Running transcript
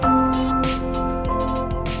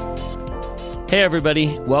Hey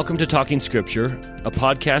everybody, welcome to Talking Scripture, a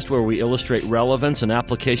podcast where we illustrate relevance and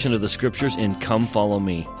application of the Scriptures in Come Follow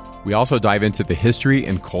Me. We also dive into the history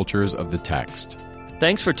and cultures of the text.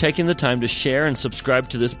 Thanks for taking the time to share and subscribe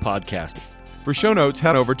to this podcast. For show notes,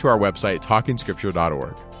 head over to our website,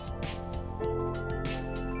 talkingscripture.org.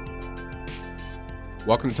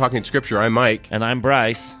 Welcome to Talking Scripture. I'm Mike. And I'm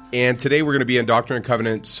Bryce. And today we're going to be in Doctrine and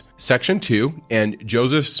Covenants, Section 2, and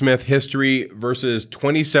Joseph Smith History, verses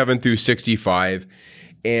 27 through 65.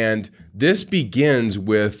 And this begins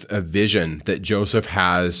with a vision that Joseph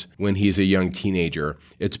has when he's a young teenager.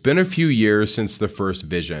 It's been a few years since the first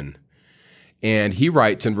vision. And he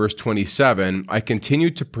writes in verse 27, I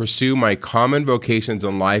continued to pursue my common vocations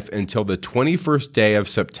in life until the 21st day of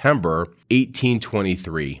September,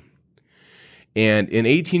 1823. And in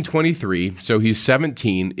 1823, so he's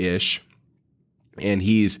 17-ish, and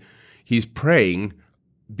he's praying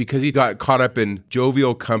because he got caught up in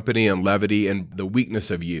jovial company and levity and the weakness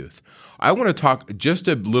of youth. I want to talk just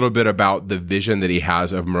a little bit about the vision that he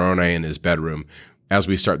has of Moroni in his bedroom as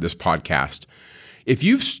we start this podcast. If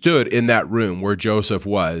you've stood in that room where Joseph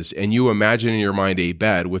was and you imagine in your mind a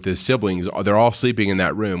bed with his siblings, they're all sleeping in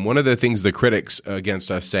that room. One of the things the critics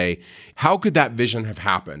against us say, how could that vision have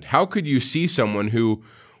happened? How could you see someone who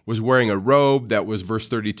was wearing a robe that was, verse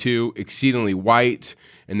 32, exceedingly white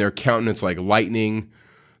and their countenance like lightning,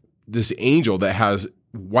 this angel that has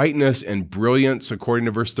whiteness and brilliance, according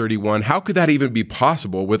to verse 31, how could that even be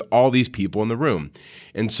possible with all these people in the room?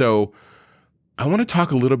 And so I want to talk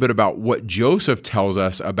a little bit about what Joseph tells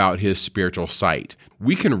us about his spiritual sight.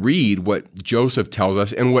 We can read what Joseph tells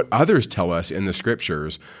us and what others tell us in the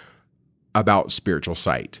scriptures about spiritual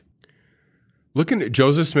sight. Looking at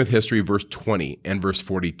Joseph Smith History, verse 20 and verse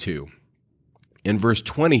 42. In verse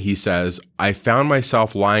 20, he says, I found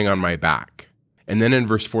myself lying on my back. And then in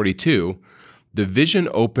verse 42, the vision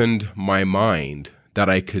opened my mind that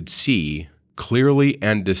I could see clearly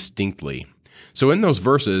and distinctly. So in those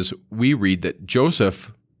verses, we read that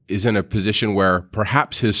Joseph is in a position where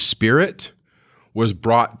perhaps his spirit was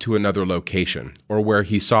brought to another location, or where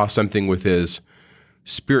he saw something with his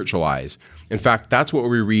spiritual eyes. In fact, that's what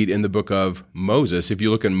we read in the book of Moses. If you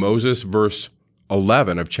look in Moses, verse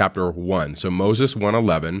 11 of chapter 1. So Moses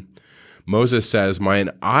 1:11, Moses says,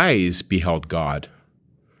 mine eyes beheld God,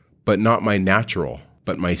 but not my natural,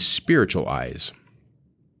 but my spiritual eyes.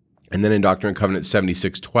 And then in Doctrine and Covenants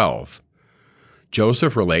 76:12,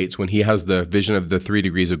 Joseph relates when he has the vision of the 3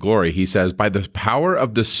 degrees of glory. He says, by the power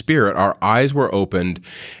of the Spirit, our eyes were opened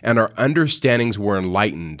and our understandings were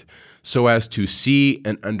enlightened so as to see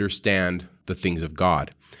and understand the things of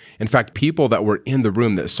God. In fact, people that were in the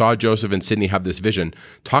room that saw Joseph and Sydney have this vision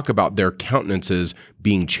talk about their countenances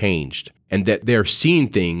being changed and that they're seeing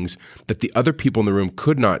things that the other people in the room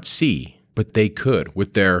could not see, but they could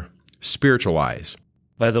with their spiritual eyes.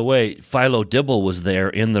 By the way, Philo Dibble was there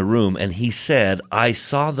in the room, and he said, I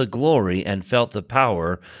saw the glory and felt the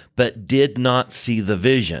power, but did not see the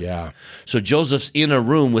vision. Yeah. So Joseph's in a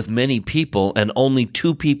room with many people, and only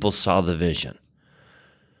 2 people saw the vision.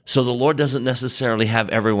 So the Lord doesn't necessarily have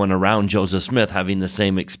everyone around Joseph Smith having the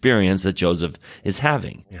same experience that Joseph is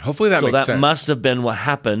having. Yeah, hopefully that makes sense. So that must have been what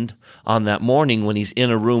happened on that morning when he's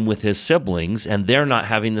in a room with his siblings, and they're not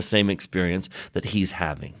having the same experience that he's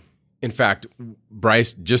having. In fact,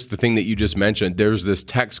 Bryce, just the thing that you just mentioned, there's this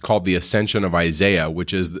text called the Ascension of Isaiah,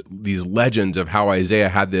 which is these legends of how Isaiah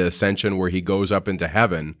had the ascension where he goes up into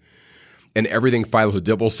heaven. And everything Philo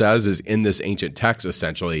Dibble says is in this ancient text,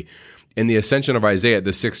 essentially. In the Ascension of Isaiah, the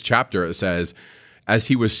 6th chapter, it says, as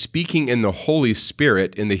he was speaking in the Holy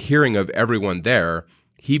Spirit in the hearing of everyone there,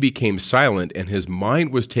 he became silent and his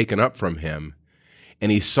mind was taken up from him.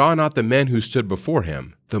 And he saw not the men who stood before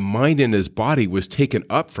him. The mind in his body was taken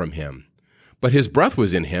up from him. But his breath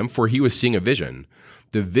was in him, for he was seeing a vision.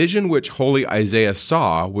 The vision which holy Isaiah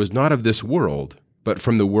saw was not of this world, but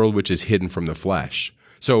from the world which is hidden from the flesh.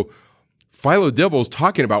 So Philo Dibble's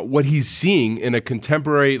talking about what he's seeing in a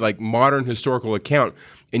contemporary, like modern historical account.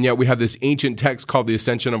 And yet we have this ancient text called the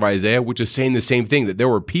Ascension of Isaiah, which is saying the same thing, that there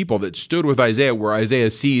were people that stood with Isaiah where Isaiah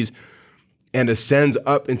sees and ascends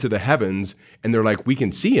up into the heavens, and they're like, we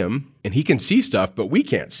can see him, and he can see stuff, but we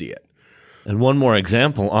can't see it. And one more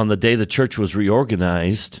example, on the day the church was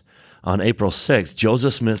reorganized, on April 6th,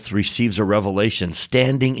 Joseph Smith receives a revelation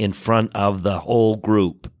standing in front of the whole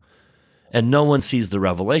group. And no one sees the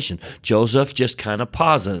revelation. Joseph just kind of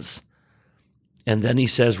pauses. And then he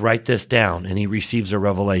says, write this down, and he receives a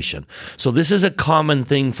revelation. So this is a common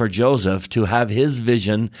thing for Joseph, to have his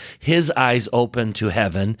vision, his eyes open to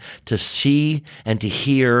heaven, to see and to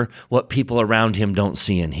hear what people around him don't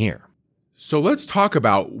see and hear. So let's talk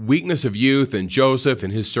about weakness of youth and Joseph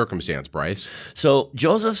and his circumstance, Bryce. So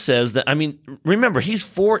Joseph says that, remember, he's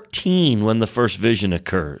 14 when the first vision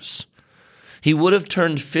occurs. He would have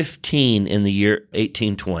turned 15 in the year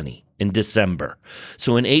 1820, in December.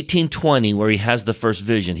 So in 1820, where he has the first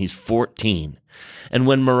vision, he's 14. And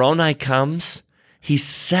when Moroni comes, he's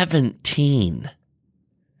 17.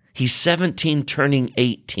 He's 17 turning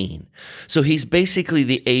 18. So he's basically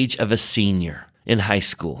the age of a senior in high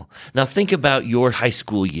school. Now think about your high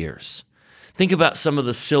school years. Think about some of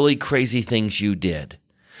the silly, crazy things you did.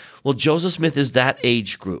 Well, Joseph Smith is that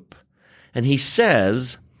age group. And he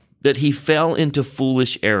says that he fell into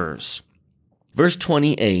foolish errors. Verse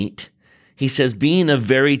 28, he says, being of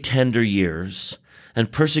very tender years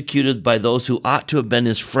and persecuted by those who ought to have been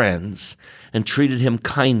his friends and treated him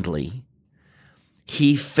kindly,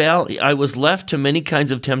 I was left to many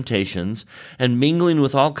kinds of temptations, and mingling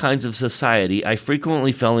with all kinds of society, I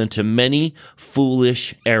frequently fell into many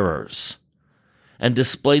foolish errors and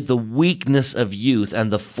displayed the weakness of youth and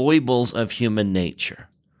the foibles of human nature.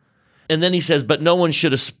 And then he says, but no one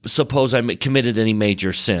should suppose I committed any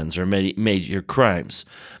major sins or major crimes.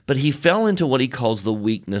 But he fell into what he calls the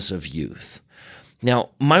weakness of youth.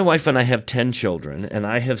 Now, my wife and I have 10 children, and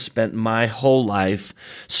I have spent my whole life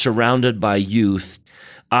surrounded by youth.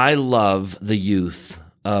 I love the youth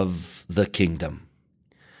of the kingdom.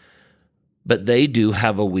 But they do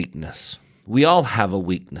have a weakness. We all have a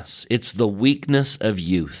weakness. It's the weakness of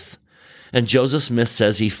youth. And Joseph Smith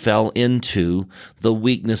says he fell into the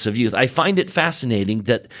weakness of youth. I find it fascinating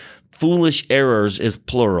that foolish errors is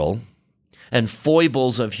plural and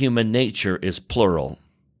foibles of human nature is plural.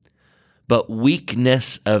 But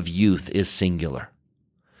weakness of youth is singular.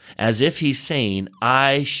 As if he's saying,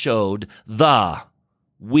 I showed the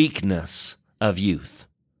weakness of youth.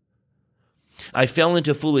 I fell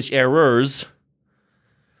into foolish errors.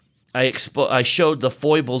 I showed the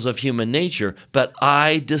foibles of human nature, but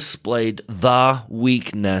I displayed the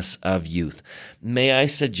weakness of youth. May I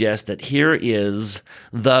suggest that here is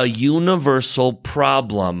the universal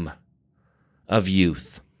problem of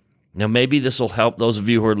youth. Now, maybe this will help those of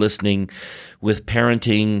you who are listening with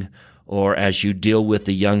parenting or as you deal with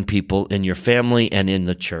the young people in your family and in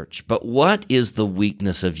the church. But what is the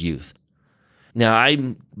weakness of youth? Now,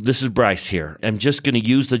 this is Bryce here. I'm just going to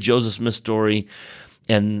use the Joseph Smith story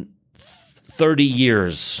and 30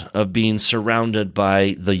 years of being surrounded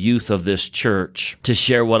by the youth of this church to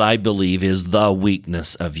share what I believe is the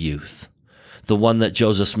weakness of youth, the one that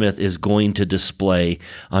Joseph Smith is going to display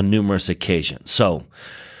on numerous occasions. So,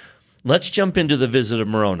 let's jump into the visit of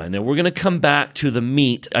Moroni. Now, we're going to come back to the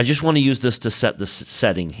meat. I just want to use this to set the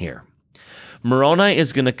setting here. Moroni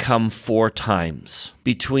is going to come 4 times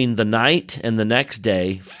between the night and the next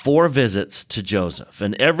day, 4 visits to Joseph.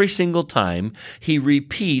 And every single time, he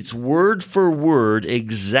repeats word for word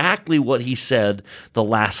exactly what he said the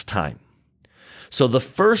last time. So the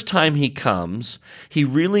first time he comes, he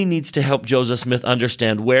really needs to help Joseph Smith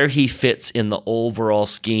understand where he fits in the overall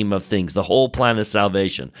scheme of things, the whole plan of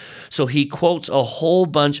salvation. So he quotes a whole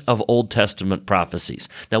bunch of Old Testament prophecies.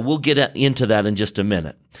 Now, we'll get into that in just a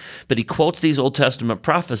minute. But he quotes these Old Testament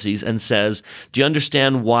prophecies and says, do you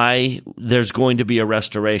understand why there's going to be a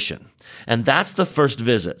restoration? And that's the first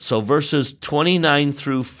visit. So verses 29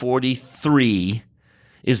 through 43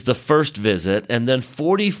 is the first visit, and then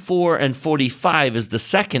 44 and 45 is the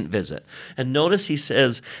second visit. And notice he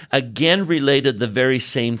says, again related the very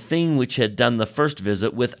same thing which had done the first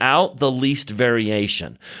visit without the least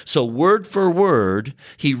variation. So word for word,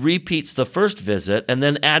 he repeats the first visit and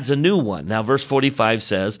then adds a new one. Now verse 45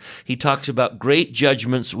 says, he talks about great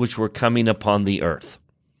judgments which were coming upon the earth.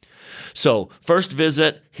 So, first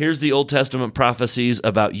visit, here's the Old Testament prophecies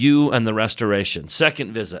about you and the restoration.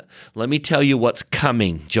 Second visit, let me tell you what's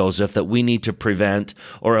coming, Joseph, that we need to prevent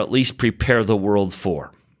or at least prepare the world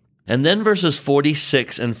for. And then verses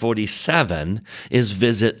 46 and 47 is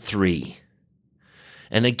visit 3.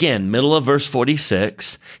 And again, middle of verse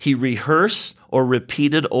 46, he rehearsed or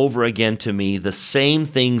repeated over again to me the same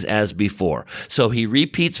things as before. So he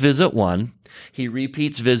repeats visit 1. He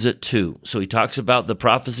repeats visit 2. So he talks about the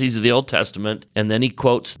prophecies of the Old Testament, and then he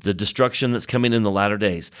quotes the destruction that's coming in the latter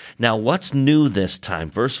days. Now, what's new this time?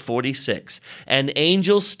 Verse 46, an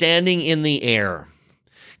angel standing in the air,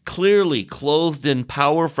 clearly clothed in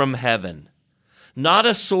power from heaven. Not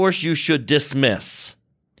a source you should dismiss,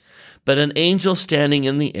 but an angel standing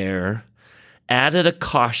in the air added a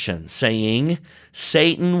caution, saying,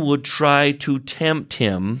 Satan would try to tempt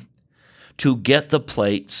him to get the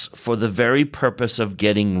plates for the very purpose of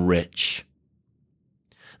getting rich.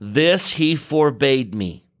 This he forbade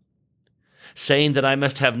me. saying that I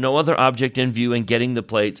must have no other object in view in getting the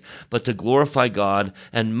plates but to glorify God,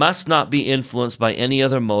 and must not be influenced by any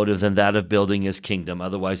other motive than that of building his kingdom.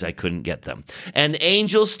 Otherwise, I couldn't get them. An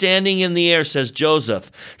angel standing in the air says,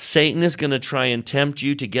 Joseph, Satan is going to try and tempt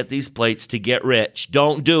you to get these plates to get rich.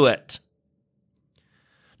 Don't do it.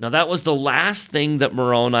 Now, that was the last thing that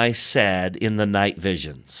Moroni said in the night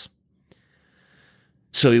visions.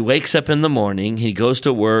 So he wakes up in the morning, he goes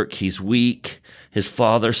to work, he's weak, his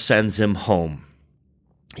father sends him home.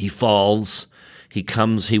 He falls, he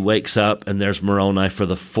comes, he wakes up, and there's Moroni for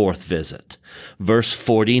the fourth visit. Verse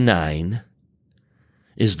 49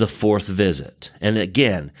 is the fourth visit. And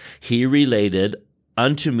again, he related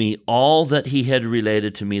unto me all that he had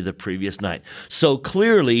related to me the previous night. So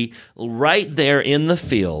clearly, right there in the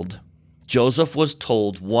field, Joseph was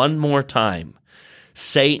told one more time,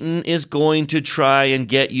 Satan is going to try and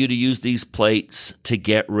get you to use these plates to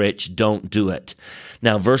get rich. Don't do it.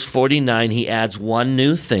 Now, verse 49, he adds one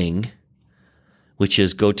new thing, which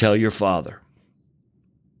is go tell your father.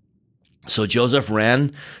 So Joseph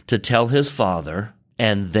ran to tell his father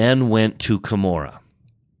and then went to Cumorah.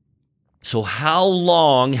 So how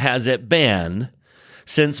long has it been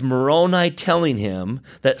since Moroni telling him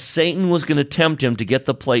that Satan was going to tempt him to get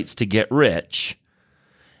the plates to get rich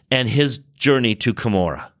and his journey to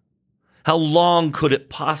Cumorah? How long could it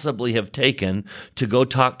possibly have taken to go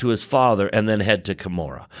talk to his father and then head to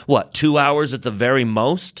Cumorah? What, 2 hours at the very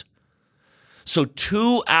most? So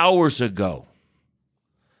 2 hours ago.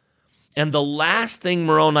 And the last thing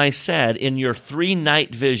Moroni said in your 3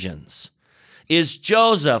 night visions is,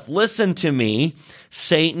 Joseph, listen to me.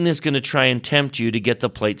 Satan is going to try and tempt you to get the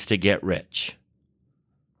plates to get rich.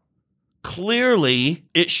 Clearly,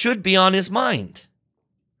 it should be on his mind.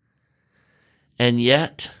 And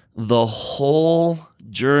yet, the whole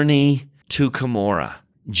journey to Cumorah,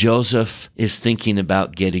 Joseph is thinking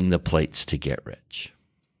about getting the plates to get rich.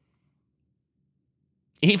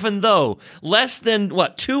 Even though less than,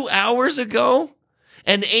 2 hours ago,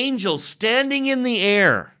 an angel standing in the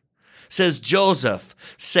air says, Joseph,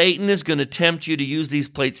 Satan is going to tempt you to use these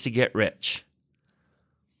plates to get rich.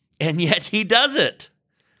 And yet he does it.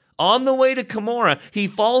 On the way to Cumorah, he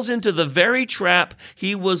falls into the very trap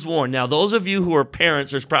he was warned. Now, those of you who are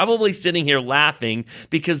parents are probably sitting here laughing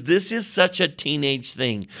because this is such a teenage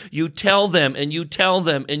thing. You tell them and you tell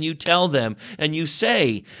them and you tell them and you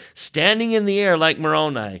say, standing in the air like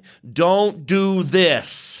Moroni, don't do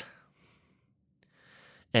this.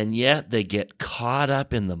 And yet they get caught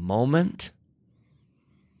up in the moment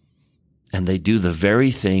and they do the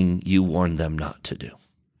very thing you warned them not to do.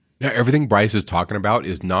 Now, everything Bryce is talking about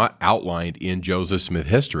is not outlined in Joseph Smith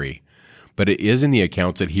history, but it is in the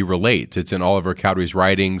accounts that he relates. It's in Oliver Cowdery's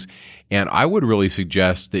writings, and I would really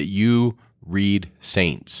suggest that you read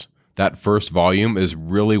Saints. That first volume is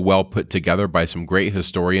really well put together by some great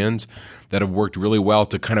historians that have worked really well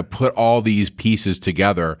to kind of put all these pieces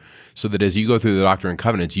together so that as you go through the Doctrine and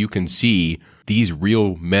Covenants, you can see these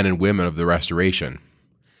real men and women of the Restoration.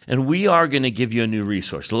 And we are going to give you a new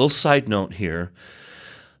resource. A little side note here.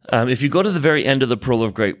 If you go to the very end of the Pearl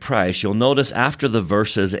of Great Price, you'll notice after the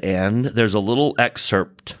verses end, there's a little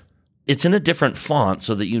excerpt. It's in a different font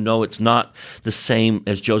so that you know it's not the same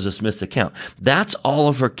as Joseph Smith's account. That's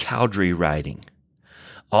Oliver Cowdery writing.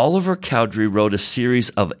 Oliver Cowdery wrote a series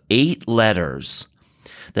of 8 letters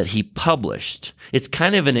that he published. It's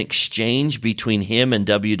kind of an exchange between him and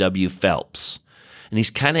W.W. Phelps. And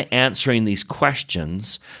he's kind of answering these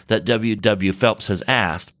questions that W.W. Phelps has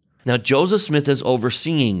asked. Now, Joseph Smith is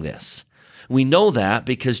overseeing this. We know that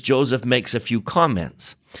because Joseph makes a few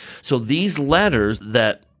comments. So these letters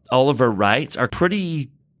that Oliver writes are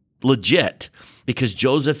pretty legit because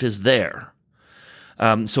Joseph is there.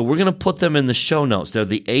 So we're going to put them in the show notes. They're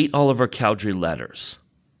the 8 Oliver Cowdery letters.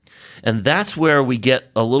 And that's where we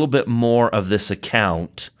get a little bit more of this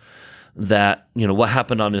account that, what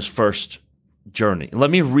happened on his first journey.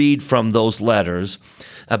 Let me read from those letters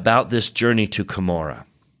about this journey to Cumorah.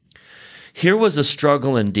 Here was a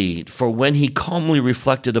struggle indeed, for when he calmly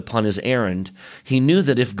reflected upon his errand, he knew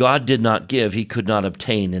that if God did not give, he could not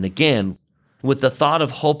obtain. And again, with the thought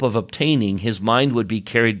of hope of obtaining, his mind would be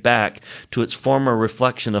carried back to its former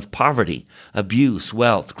reflection of poverty, abuse,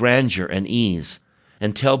 wealth, grandeur, and ease,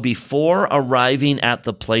 until before arriving at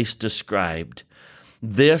the place described,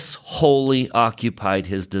 this wholly occupied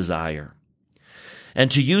his desire. And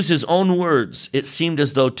to use his own words, it seemed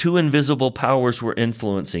as though 2 invisible powers were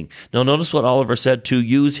influencing. Now notice what Oliver said, to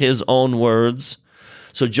use his own words.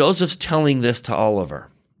 So Joseph's telling this to Oliver.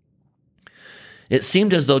 It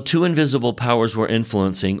seemed as though two invisible powers were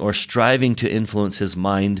influencing or striving to influence his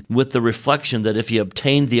mind, with the reflection that if he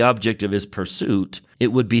obtained the object of his pursuit,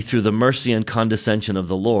 it would be through the mercy and condescension of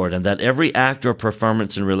the Lord, and that every act or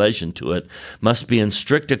performance in relation to it must be in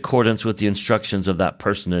strict accordance with the instructions of that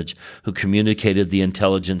personage who communicated the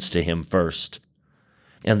intelligence to him first.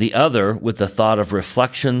 And the other with the thought of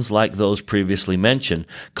reflections like those previously mentioned,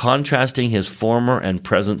 contrasting his former and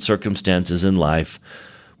present circumstances in life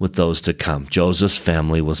with those to come. Joseph's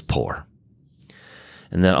family was poor.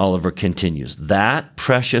 And then Oliver continues, that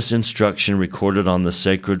precious instruction recorded on the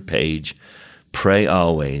sacred page, pray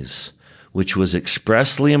always, which was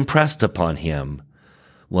expressly impressed upon him,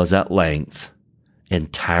 was at length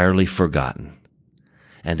entirely forgotten.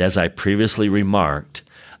 And as I previously remarked,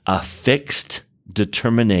 a fixed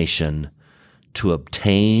determination to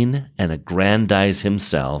obtain and aggrandize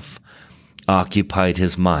himself occupied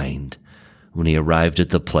his mind when he arrived at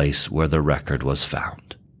the place where the record was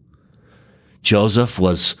found. Joseph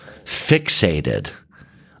was fixated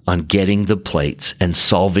on getting the plates and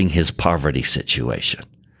solving his poverty situation.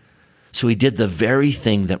 So he did the very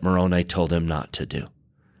thing that Moroni told him not to do.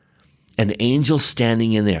 An angel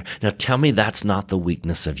standing in there. Now tell me that's not the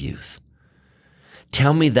weakness of youth.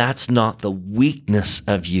 Tell me that's not the weakness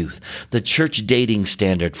of youth. The church dating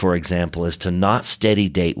standard, for example, is to not steady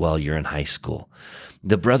date while you're in high school.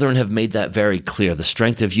 The brethren have made that very clear. The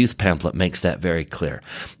Strength of Youth pamphlet makes that very clear.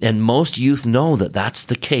 And most youth know that that's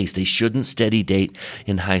the case. They shouldn't steady date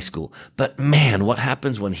in high school. But man, what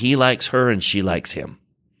happens when he likes her and she likes him?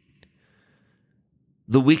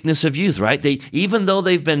 The weakness of youth, right? Even though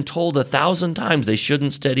they've been told 1,000 times they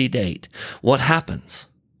shouldn't steady date, what happens?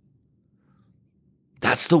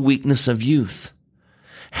 That's the weakness of youth.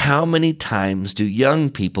 How many times do young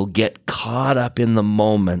people get caught up in the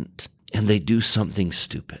moment and they do something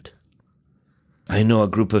stupid? I know a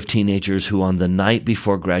group of teenagers who on the night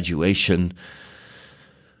before graduation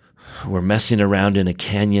were messing around in a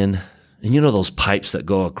canyon. And you know those pipes that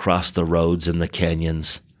go across the roads in the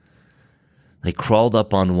canyons? They crawled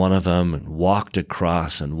up on one of them and walked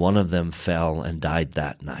across, and one of them fell and died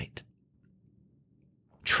that night.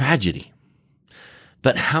 Tragedy.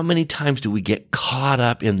 But how many times do we get caught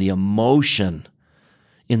up in the emotion,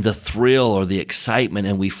 in the thrill or the excitement,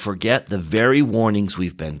 and we forget the very warnings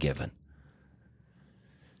we've been given?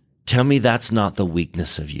 Tell me that's not the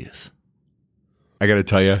weakness of youth. I got to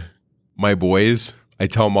tell you, my boys, I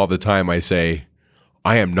tell them all the time, I say,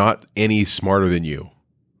 I am not any smarter than you.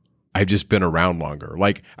 I've just been around longer.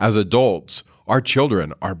 Like as adults, our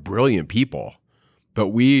children are brilliant people, but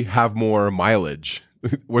we have more mileage.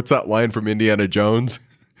 What's that line from Indiana Jones?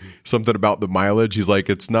 Something about the mileage. He's like,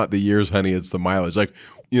 it's not the years, honey, it's the mileage. Like,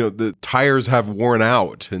 you know, the tires have worn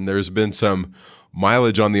out and there's been some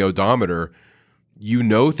mileage on the odometer. You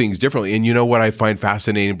know things differently. And you know what I find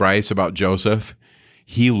fascinating, Bryce, about Joseph?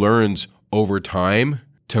 He learns over time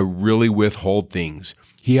to really withhold things.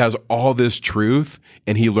 He has all this truth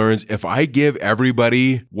and he learns if I give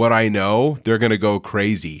everybody what I know, they're going to go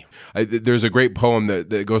crazy. There's a great poem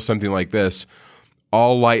that goes something like this.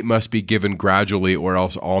 All light must be given gradually or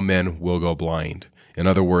else all men will go blind. In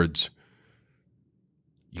other words,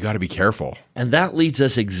 you got to be careful. And that leads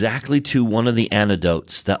us exactly to one of the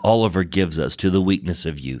antidotes that Oliver gives us to the weakness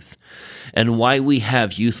of youth and why we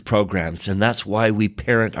have youth programs, and that's why we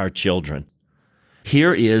parent our children.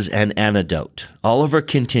 Here is an antidote. Oliver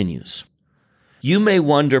continues. You may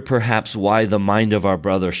wonder perhaps why the mind of our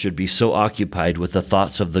brother should be so occupied with the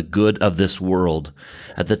thoughts of the good of this world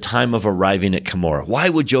at the time of arriving at Cumorah. Why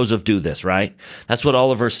would Joseph do this, right? That's what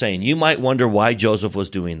Oliver's saying. You might wonder why Joseph was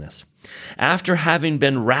doing this. After having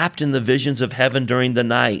been wrapped in the visions of heaven during the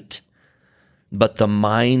night, but the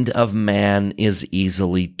mind of man is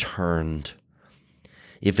easily turned.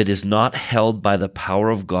 If it is not held by the power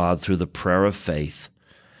of God through the prayer of faith.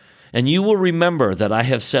 And you will remember that I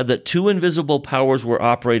have said that two invisible powers were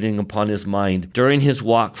operating upon his mind during his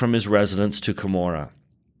walk from his residence to Cumorah.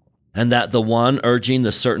 And that the one urging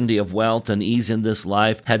the certainty of wealth and ease in this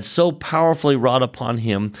life had so powerfully wrought upon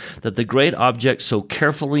him that the great object so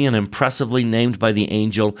carefully and impressively named by the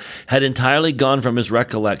angel had entirely gone from his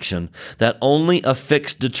recollection, that only a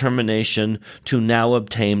fixed determination to now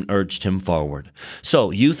obtain urged him forward.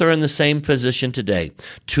 So youth are in the same position today.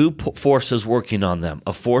 Two forces working on them,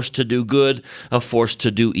 a force to do good, a force to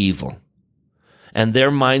do evil. And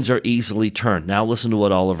their minds are easily turned. Now listen to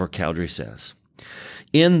what Oliver Cowdery says.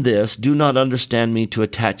 In this, do not understand me to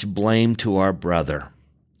attach blame to our brother.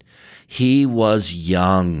 He was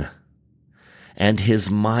young, and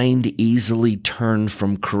his mind easily turned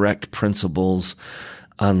from correct principles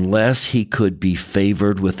unless he could be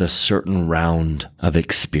favored with a certain round of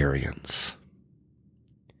experience.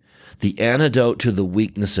 The antidote to the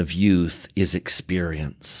weakness of youth is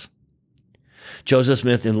experience. Joseph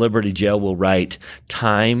Smith in Liberty Jail will write,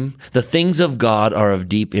 the things of God are of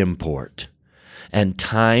deep import, and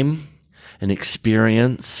time and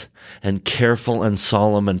experience and careful and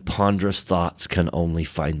solemn and ponderous thoughts can only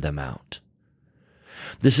find them out.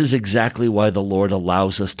 This is exactly why the Lord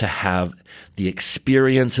allows us to have the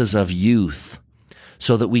experiences of youth,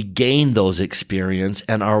 so that we gain those experiences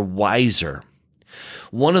and are wiser.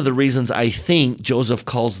 One of the reasons I think Joseph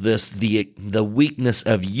calls this the weakness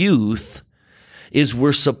of youth is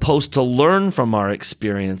we're supposed to learn from our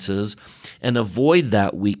experiences and avoid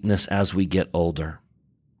that weakness as we get older.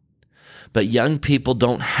 But young people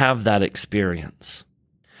don't have that experience.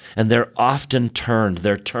 And they're often turned.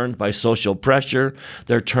 They're turned by social pressure.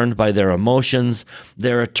 They're turned by their emotions.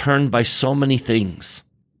 They're turned by so many things.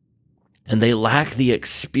 And they lack the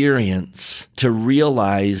experience to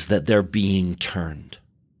realize that they're being turned.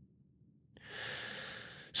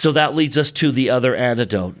 So that leads us to the other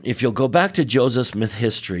antidote. If you'll go back to Joseph Smith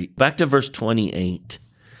history, back to verse 28,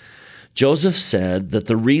 Joseph said that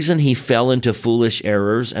the reason he fell into foolish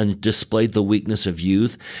errors and displayed the weakness of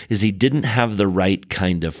youth is he didn't have the right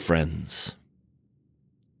kind of friends.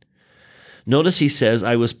 Notice he says,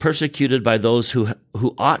 I was persecuted by those who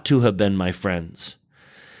ought to have been my friends.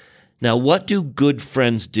 Now, what do good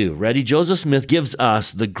friends do? Ready? Joseph Smith gives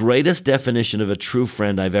us the greatest definition of a true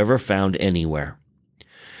friend I've ever found anywhere.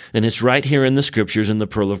 And it's right here in the scriptures in the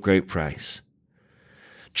Pearl of Great Price.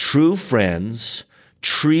 True friends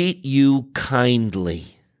treat you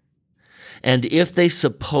kindly. And if they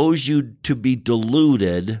suppose you to be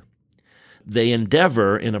deluded, they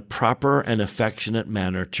endeavor in a proper and affectionate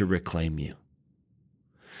manner to reclaim you.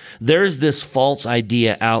 There's this false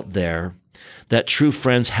idea out there that true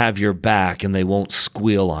friends have your back and they won't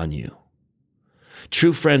squeal on you.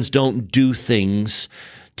 True friends don't do things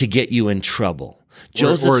to get you in trouble.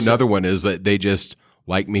 Or another one is that they just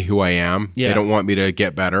like me who I am. Yeah. They don't want me to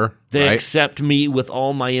get better. They accept me with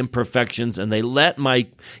all my imperfections, and they let my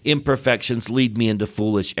imperfections lead me into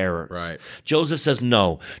foolish errors. Right. Joseph says,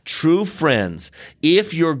 no, true friends,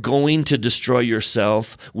 if you're going to destroy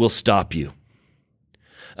yourself, will stop you.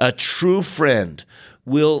 A true friend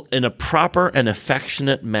will, in a proper and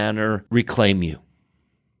affectionate manner, reclaim you.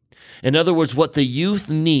 In other words, what the youth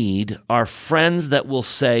need are friends that will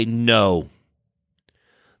say, no,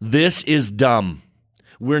 this is dumb.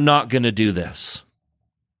 We're not going to do this.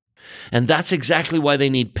 And that's exactly why they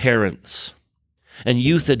need parents and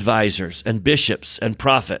youth advisors and bishops and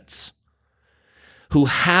prophets who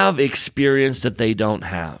have experience that they don't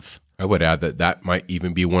have. I would add that that might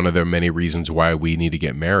even be one of the many reasons why we need to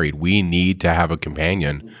get married. We need to have a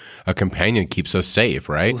companion. A companion keeps us safe,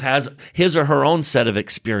 right? Who has his or her own set of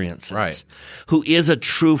experiences. Right. Who is a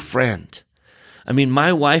true friend. I mean,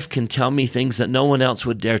 my wife can tell me things that no one else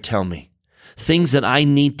would dare tell me. Things that I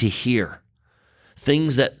need to hear.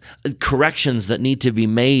 Corrections that need to be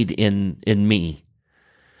made in me.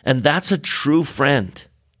 And that's a true friend.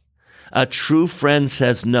 A true friend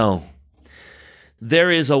says no.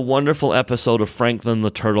 There is a wonderful episode of Franklin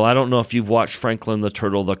the Turtle. I don't know if you've watched Franklin the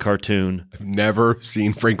Turtle, the cartoon. I've never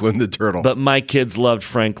seen Franklin the Turtle. But my kids loved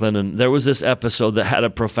Franklin, and there was this episode that had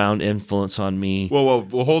a profound influence on me. Well,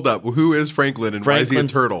 hold up. Who is Franklin, and why is he a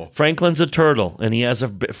turtle? Franklin's a turtle, and he has a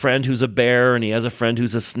friend who's a bear, and he has a friend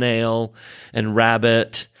who's a snail and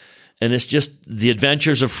rabbit. And it's just the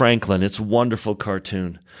adventures of Franklin. It's a wonderful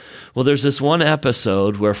cartoon. Well, there's this one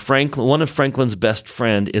episode where one of Franklin's best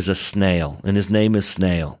friend is a snail, and his name is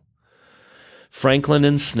Snail. Franklin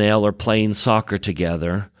and Snail are playing soccer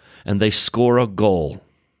together, and they score a goal.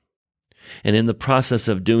 And in the process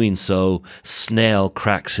of doing so, Snail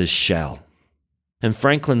cracks his shell. And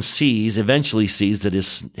Franklin eventually sees that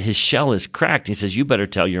his shell is cracked. He says, you better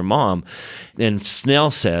tell your mom. And Snail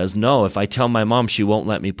says, no, if I tell my mom, she won't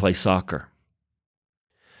let me play soccer.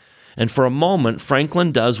 And for a moment,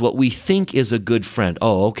 Franklin does what we think is a good friend.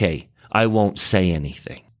 Oh, okay, I won't say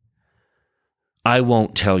anything. I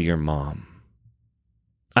won't tell your mom.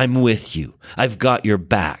 I'm with you. I've got your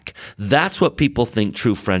back. That's what people think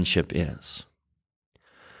true friendship is.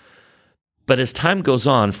 But as time goes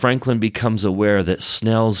on, Franklin becomes aware that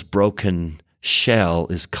Snail's broken shell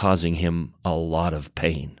is causing him a lot of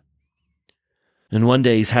pain. And one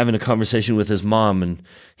day he's having a conversation with his mom, and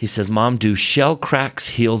he says, Mom, do shell cracks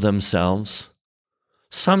heal themselves?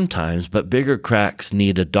 Sometimes, but bigger cracks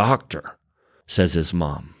need a doctor, says his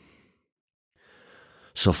mom.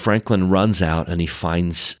 So Franklin runs out and he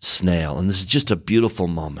finds Snail, and this is just a beautiful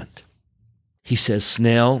moment. He says,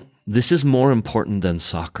 Snail, this is more important than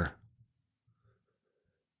soccer.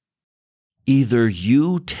 Either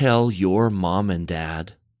you tell your mom and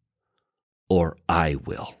dad, or I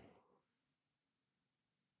will.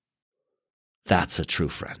 That's a true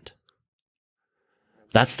friend.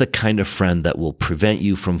 That's the kind of friend that will prevent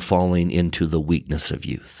you from falling into the weakness of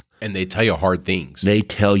youth. And they tell you hard things. They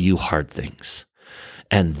tell you hard things.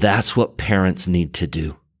 And that's what parents need to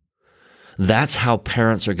do. That's how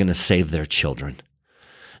parents are going to save their children.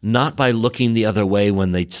 Not by looking the other way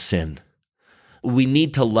when they sin. We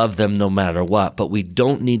need to love them no matter what, but we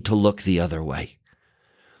don't need to look the other way.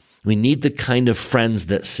 We need the kind of friends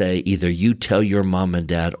that say, either you tell your mom and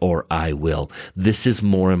dad or I will. This is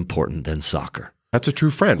more important than soccer. That's a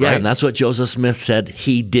true friend, Yeah, right? and that's what Joseph Smith said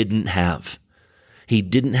he didn't have. He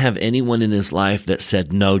didn't have anyone in his life that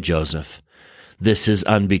said, no, Joseph, this is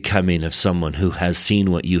unbecoming of someone who has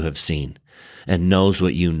seen what you have seen and knows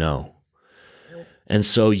what you know. And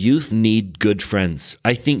so youth need good friends.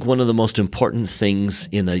 I think one of the most important things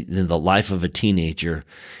in the life of a teenager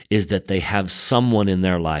is that they have someone in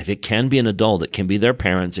their life. It can be an adult. It can be their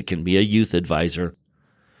parents. It can be a youth advisor.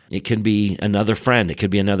 It can be another friend. It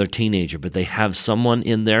could be another teenager. But they have someone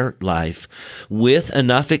in their life with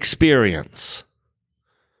enough experience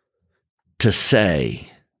to say,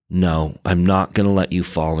 no, I'm not going to let you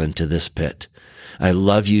fall into this pit. I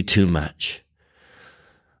love you too much.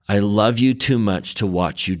 I love you too much to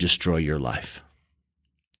watch you destroy your life.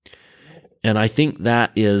 And I think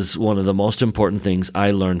that is one of the most important things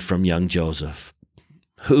I learned from young Joseph,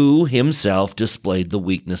 who himself displayed the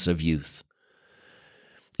weakness of youth.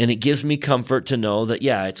 And it gives me comfort to know that,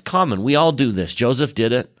 yeah, it's common. We all do this. Joseph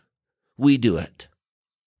did it. We do it.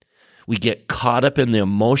 We get caught up in the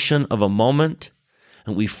emotion of a moment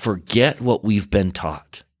and we forget what we've been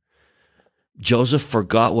taught. Joseph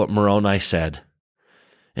forgot what Moroni said.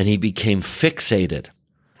 And he became fixated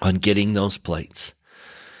on getting those plates.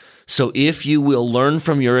 So if you will learn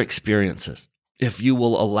from your experiences, if you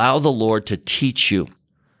will allow the Lord to teach you,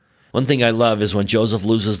 one thing I love is when Joseph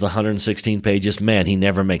loses the 116 pages, man, he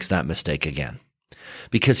never makes that mistake again.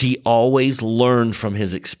 Because he always learned from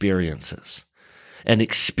his experiences. And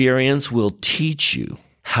experience will teach you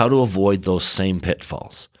how to avoid those same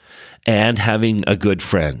pitfalls. And having a good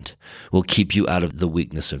friend will keep you out of the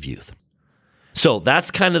weakness of youth. So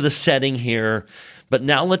that's kind of the setting here. But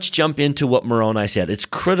now let's jump into what Moroni said. It's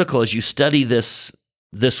critical as you study this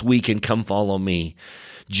week in Come Follow Me.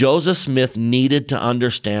 Joseph Smith needed to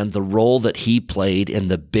understand the role that he played in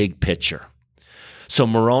the big picture. So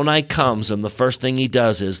Moroni comes, and the first thing he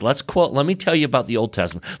does is, let me tell you about the Old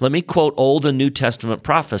Testament. Let me quote Old and New Testament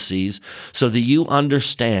prophecies so that you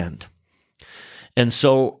understand. And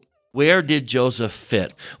so where did Joseph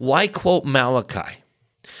fit? Why quote Malachi?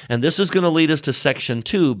 And this is going to lead us to section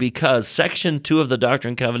 2, because section 2 of the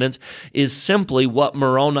Doctrine and Covenants is simply what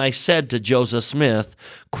Moroni said to Joseph Smith,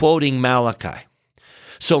 quoting Malachi.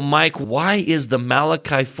 So, Mike, why is the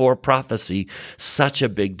Malachi 4 prophecy such a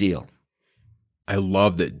big deal? I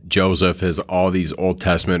love that Joseph has all these Old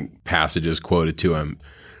Testament passages quoted to him.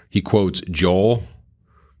 He quotes Joel,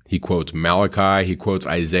 he quotes Malachi, he quotes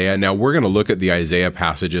Isaiah. Now, we're going to look at the Isaiah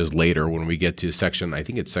passages later when we get to section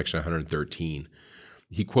 113.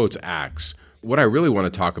 He quotes Acts. What I really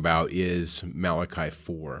want to talk about is Malachi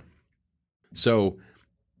 4. So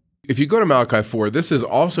if you go to Malachi 4, this is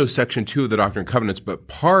also section 2 of the Doctrine and Covenants, but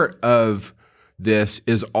part of this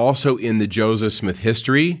is also in the Joseph Smith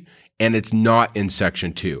history, and it's not in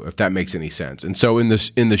section 2, if that makes any sense. And so in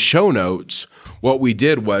the show notes, what we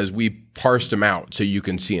did was we parsed them out so you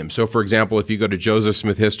can see them. So for example, if you go to Joseph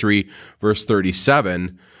Smith history, verse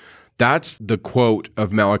 37, that's the quote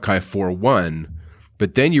of Malachi 4:1.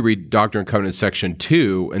 But then you read Doctrine and Covenants section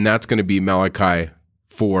 2, and that's going to be Malachi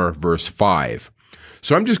 4, verse 5.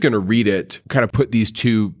 So I'm just going to read it, kind of put these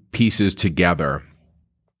two pieces together.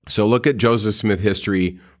 So look at Joseph Smith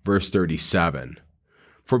history, verse 37.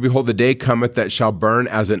 For behold, the day cometh that shall burn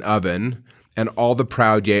as an oven, and all the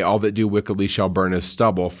proud, yea, all that do wickedly shall burn as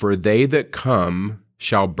stubble. For they that come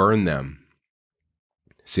shall burn them,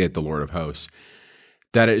 saith the Lord of hosts,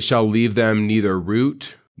 that it shall leave them neither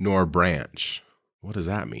root nor branch. What does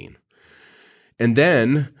that mean? And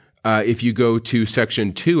then, if you go to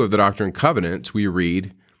section 2 of the Doctrine and Covenants, we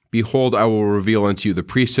read, Behold, I will reveal unto you the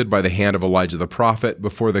priesthood by the hand of Elijah the prophet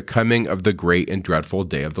before the coming of the great and dreadful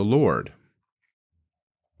day of the Lord.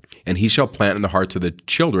 And he shall plant in the hearts of the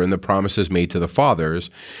children the promises made to the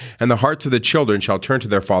fathers, and the hearts of the children shall turn to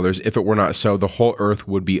their fathers. If it were not so, the whole earth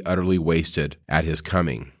would be utterly wasted at his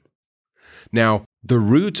coming. Now, the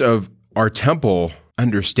roots of our temple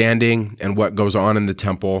understanding and what goes on in the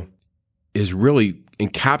temple is really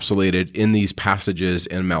encapsulated in these passages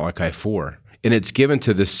in Malachi 4. and it's given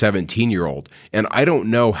to this 17-year-old. And I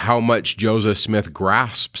don't know how much Joseph Smith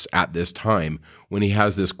grasps at this time when he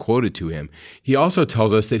has this quoted to him. He also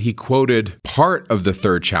tells us that he quoted part of the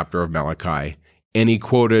 3rd chapter of Malachi, and he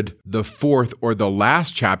quoted the 4th or the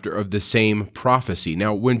last chapter of the same prophecy.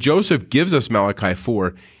 Now, when Joseph gives us Malachi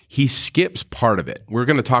 4, he skips part of it. We're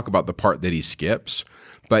going to talk about the part that he skips,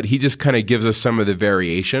 but he just kind of gives us some of the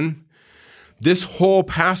variation. This whole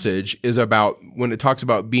passage is about, when it talks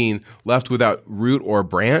about being left without root or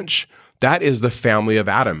branch, that is the family of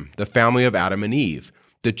Adam and Eve,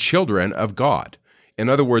 the children of God. In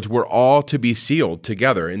other words, we're all to be sealed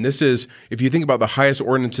together. And this is, if you think about the highest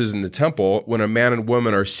ordinances in the temple, when a man and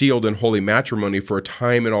woman are sealed in holy matrimony for a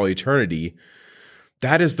time in all eternity,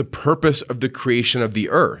 that is the purpose of the creation of the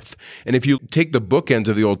earth. And if you take the bookends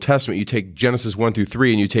of the Old Testament, you take Genesis 1 through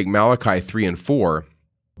 3 and you take Malachi 3 and 4,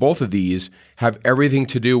 both of these have everything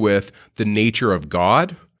to do with the nature of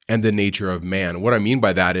God and the nature of man. What I mean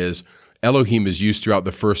by that is Elohim is used throughout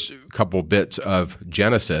the first couple bits of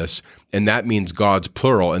Genesis, and that means God's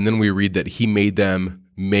plural. And then we read that he made them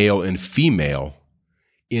male and female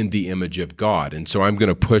in the image of God. And so I'm going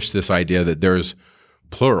to push this idea that there's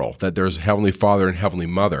plural, that there's Heavenly Father and Heavenly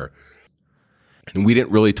Mother. And we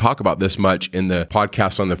didn't really talk about this much in the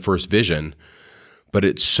podcast on the first vision, but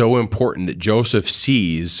it's so important that Joseph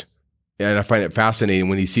sees, and I find it fascinating,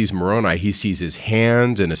 when he sees Moroni, he sees his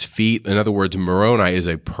hands and his feet. In other words, Moroni is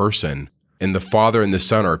a person, and the Father and the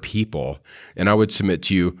Son are people. And I would submit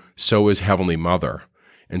to you, so is Heavenly Mother.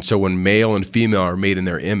 And so when male and female are made in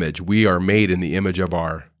their image, we are made in the image of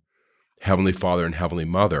our Heavenly Father and Heavenly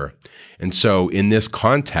Mother. And so in this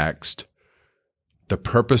context, the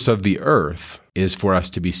purpose of the earth is for us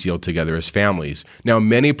to be sealed together as families. Now,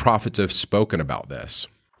 many prophets have spoken about this.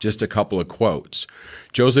 Just a couple of quotes.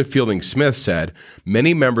 Joseph Fielding Smith said,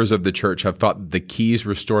 "Many members of the church have thought that the keys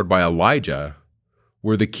restored by Elijah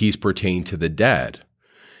were the keys pertaining to the dead,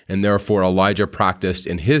 and therefore Elijah practiced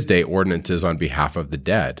in his day ordinances on behalf of the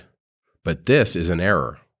dead. But this is an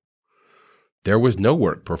error. There was no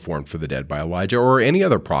work performed for the dead by Elijah or any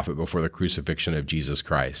other prophet before the crucifixion of Jesus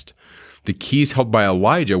Christ. The keys held by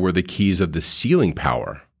Elijah were the keys of the sealing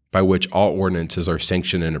power, by which all ordinances are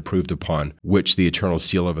sanctioned and approved upon, which the eternal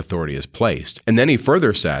seal of authority is placed." And then he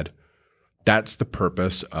further said, that's the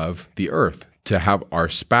purpose of the earth, to have our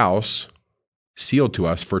spouse sealed to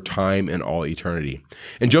us for time and all eternity.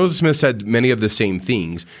 And Joseph Smith said many of the same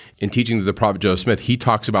things. In teaching to the prophet Joseph Smith, he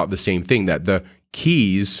talks about the same thing, that the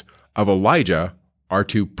keys of Elijah are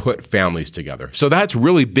to put families together. So that's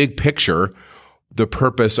really big picture, the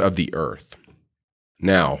purpose of the earth.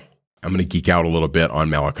 Now, I'm going to geek out a little bit on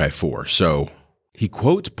Malachi 4. So he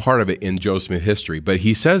quotes part of it in Joseph Smith history, but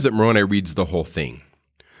he says that Moroni reads the whole thing.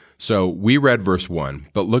 So we read verse 1,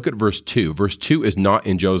 but look at verse 2. Verse 2 is not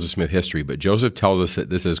in Joseph Smith history, but Joseph tells us that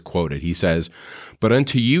this is quoted. He says, "But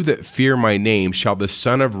unto you that fear my name shall the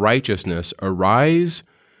Son of Righteousness arise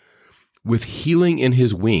with healing in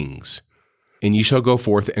his wings, and ye shall go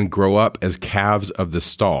forth and grow up as calves of the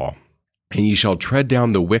stall, and ye shall tread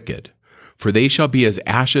down the wicked, for they shall be as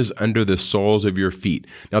ashes under the soles of your feet."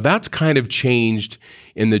 Now that's kind of changed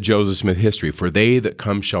in the Joseph Smith history. "For they that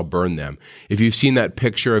come shall burn them." If you've seen that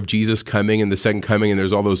picture of Jesus coming and the second coming, and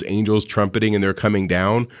there's all those angels trumpeting and they're coming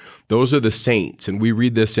down, those are the saints. And we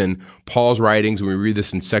read this in Paul's writings, and we read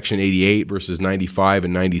this in section 88, verses 95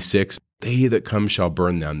 and 96. "They that come shall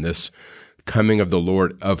burn them," this coming of the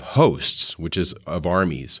Lord of hosts, which is of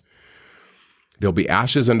armies. "There'll be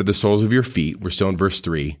ashes under the soles of your feet." We're still in verse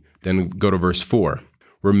 3. Then go to verse 4.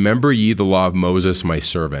 "Remember ye the law of Moses, my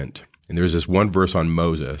servant." And there's this one verse on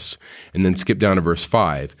Moses. And then skip down to verse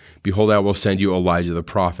 5. "Behold, I will send you Elijah the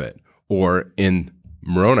prophet." Or in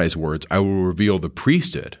Moroni's words, "I will reveal the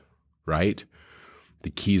priesthood," right?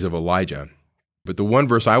 The keys of Elijah. But the one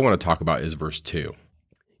verse I want to talk about is verse 2.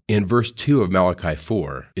 In verse 2 of Malachi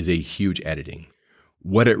 4 is a huge editing.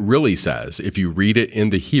 What it really says, if you read it in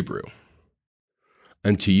the Hebrew,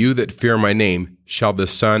 "Unto you that fear my name shall the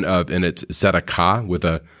son of," and it's Zedekiah with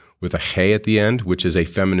a he at the end, which is a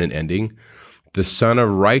feminine ending, "the Son of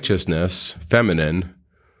Righteousness," feminine,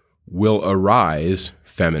 "will arise,"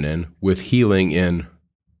 feminine, "with healing in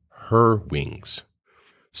her wings."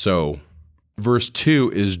 So verse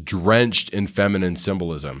 2 is drenched in feminine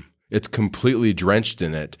symbolism. It's completely drenched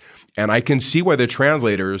in it. And I can see why the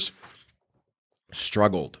translators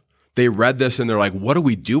struggled. They read this and they're like, what do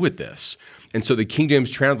we do with this? And so the King James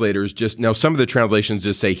translators now some of the translations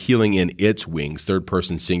just say healing in its wings, third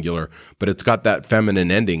person singular, but it's got that feminine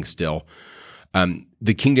ending still.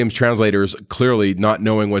 The King James translators, clearly not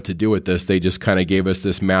knowing what to do with this, they just kind of gave us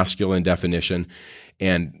this masculine definition,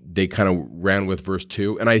 and they kind of ran with verse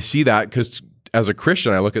 2. And I see that because as a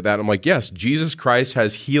Christian, I look at that and I'm like, yes, Jesus Christ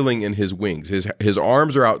has healing in his wings. His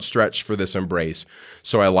arms are outstretched for this embrace.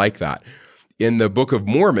 So I like that. In the Book of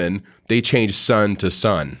Mormon, they changed son to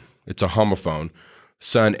son. It's a homophone.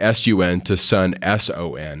 Son, S-U-N, to son,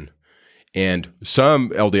 S-O-N. And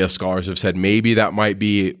some LDS scholars have said maybe that might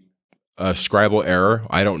be a scribal error.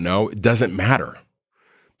 I don't know. It doesn't matter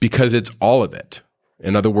because it's all of it.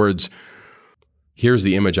 In other words, here's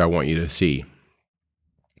the image I want you to see.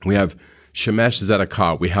 We have Shemesh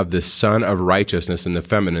Zedekiah. We have this son of righteousness in the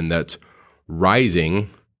feminine that's rising,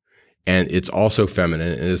 and it's also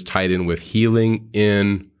feminine and is tied in with healing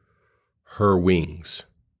in her wings.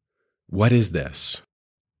 What is this?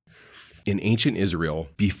 In ancient Israel,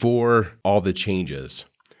 before all the changes,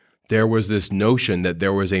 there was this notion that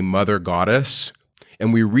there was a mother goddess,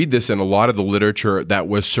 and we read this in a lot of the literature that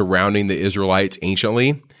was surrounding the Israelites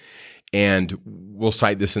anciently, and we'll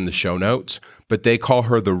cite this in the show notes, but they call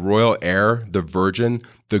her the royal heir, the virgin,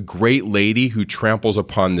 the great lady who tramples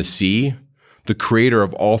upon the sea, the creator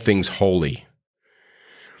of all things holy.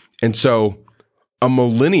 And so a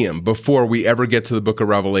millennium before we ever get to the book of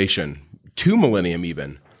Revelation, 2 millennium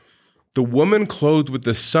even, the woman clothed with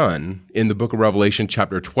the sun in the book of Revelation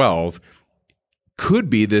chapter 12 could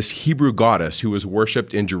be this Hebrew goddess who was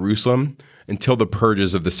worshipped in Jerusalem until the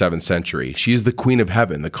purges of the 7th century. She's the queen of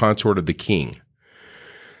heaven, the consort of the king.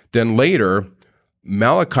 Then later,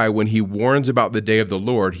 Malachi, when he warns about the day of the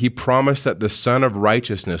Lord, he promised that the Son of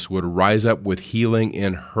Righteousness would rise up with healing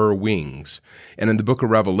in her wings. And in the book of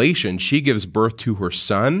Revelation, she gives birth to her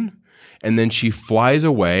son, and then she flies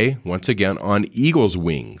away, once again, on eagle's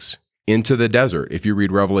wings into the desert, if you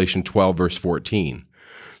read Revelation 12, verse 14.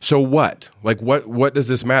 So what? What does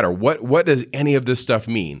this matter? What does any of this stuff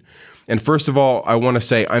mean? And first of all, I want to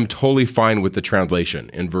say I'm totally fine with the translation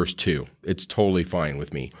in verse 2. It's totally fine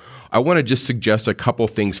with me. I want to just suggest a couple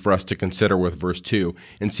things for us to consider with verse 2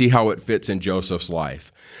 and see how it fits in Joseph's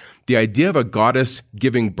life. The idea of a goddess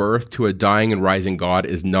giving birth to a dying and rising God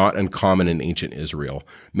is not uncommon in ancient Israel.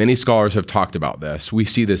 Many scholars have talked about this. We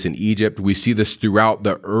see this in Egypt. We see this throughout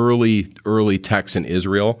the early texts in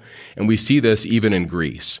Israel, and we see this even in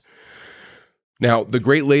Greece. Now, the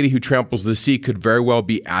great lady who tramples the sea could very well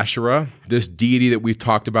be Asherah, this deity that we've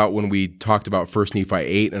talked about when we talked about 1 Nephi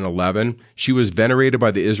 8 and 11. She was venerated by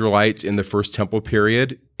the Israelites in the First Temple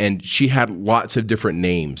period, and she had lots of different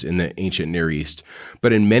names in the ancient Near East.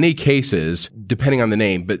 But in many cases, depending on the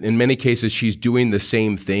name, but in many cases, she's doing the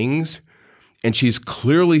same things, and she's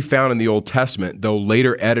clearly found in the Old Testament, though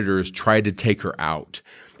later editors tried to take her out.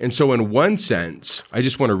 And so in one sense, I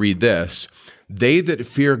just want to read this, they that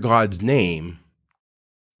fear God's name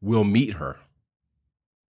will meet her.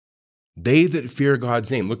 They that fear God's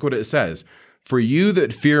name. Look what it says. For you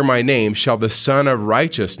that fear my name shall the Son of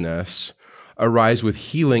Righteousness arise with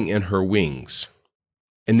healing in her wings.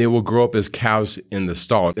 And they will grow up as calves in the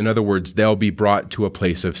stall. In other words, they'll be brought to a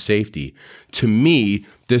place of safety. To me,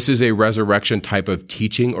 this is a resurrection type of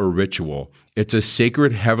teaching or ritual. It's a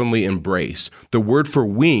sacred heavenly embrace. The word for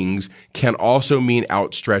wings can also mean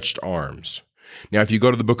outstretched arms. Now, if you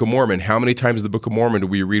go to the Book of Mormon, how many times in the Book of Mormon do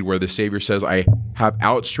we read where the Savior says, I have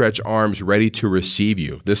outstretched arms ready to receive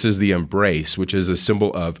you? This is the embrace, which is a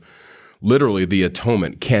symbol of literally the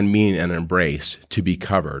atonement, can mean an embrace, to be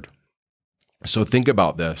covered. So think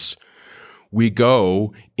about this. We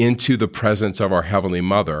go into the presence of our Heavenly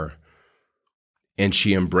Mother, and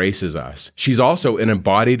she embraces us. She's also an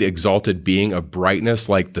embodied, exalted being of brightness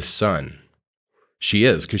like the sun. She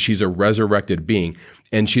is, because she's a resurrected being.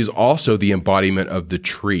 And she's also the embodiment of the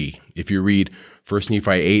tree. If you read 1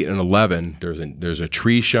 Nephi 8 and 11, there's a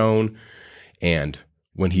tree shown. And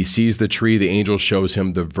when he sees the tree, the angel shows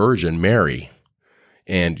him the Virgin Mary.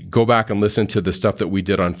 And go back and listen to the stuff that we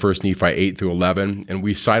did on 1 Nephi 8 through 11. And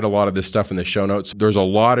we cite a lot of this stuff in the show notes. There's a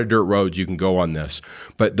lot of dirt roads you can go on this.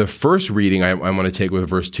 But the first reading I want to take with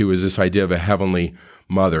verse 2 is this idea of a heavenly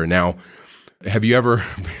mother. Now, have you ever,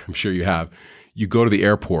 I'm sure you have, you go to the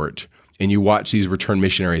airport and you watch these return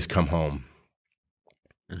missionaries come home.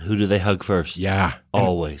 And who do they hug first? Yeah.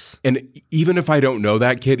 Always. And even if I don't know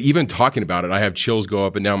that kid, even talking about it, I have chills go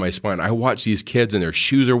up and down my spine. I watch these kids and their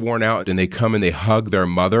shoes are worn out and they come and they hug their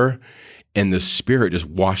mother and the Spirit just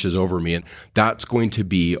washes over me. And that's going to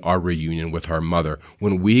be our reunion with our mother.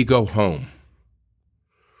 When we go home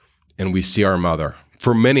and we see our mother,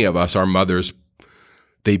 for many of us, our mothers,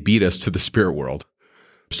 they beat us to the spirit world.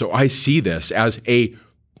 So I see this as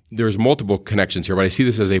there's multiple connections here, but I see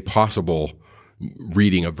this as a possible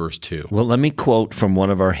reading of verse 2. Well, let me quote from one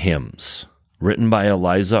of our hymns, written by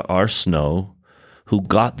Eliza R. Snow, who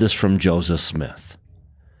got this from Joseph Smith.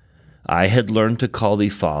 I had learned to call thee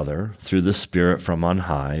Father through the Spirit from on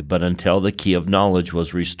high, but until the key of knowledge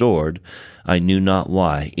was restored, I knew not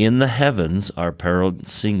why. In the heavens our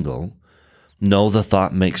parents single. No, the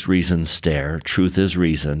thought makes reason stare. Truth is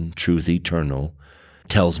reason, truth eternal.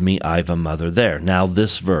 Tells me I've a mother there. Now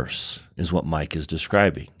this verse is what Mike is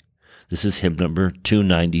describing. This is hymn number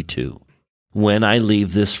 292. When I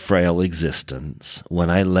leave this frail existence, when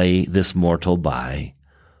I lay this mortal by,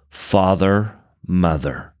 Father,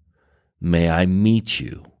 Mother, may I meet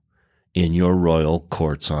you in your royal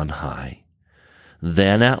courts on high.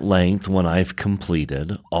 Then at length, when I've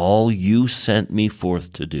completed all you sent me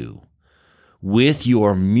forth to do, with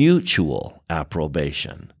your mutual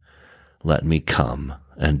approbation, let me come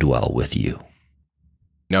and dwell with you.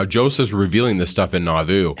 Now, Joseph's revealing this stuff in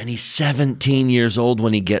Nauvoo. And he's 17 years old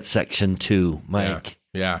when he gets section 2, Mike.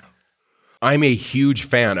 Yeah. I'm a huge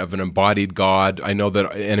fan of an embodied God. I know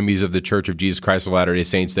that enemies of the Church of Jesus Christ of Latter-day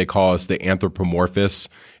Saints, they call us the anthropomorphists.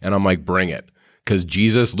 And I'm like, bring it. Because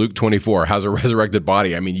Jesus, Luke 24, has a resurrected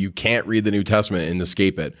body. I mean, you can't read the New Testament and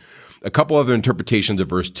escape it. A couple other interpretations of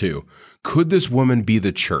verse 2. Could this woman be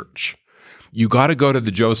the church? You got to go to the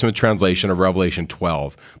Joseph Smith translation of Revelation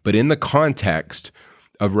 12. But in the context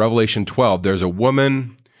of Revelation 12, there's a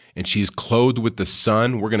woman and she's clothed with the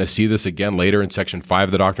sun. We're going to see this again later in section 5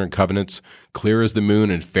 of the Doctrine and Covenants. Clear as the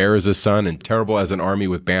moon and fair as the sun and terrible as an army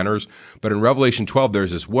with banners. But in Revelation 12,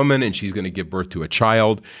 there's this woman and she's going to give birth to a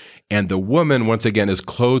child. And the woman, once again, is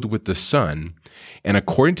clothed with the sun. And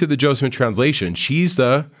according to the Joseph Smith translation, she's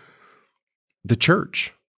the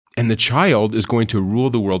church. And the child is going to rule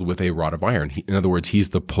the world with a rod of iron. In other words, he's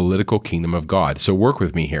the political kingdom of God. So work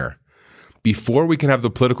with me here. Before we can have the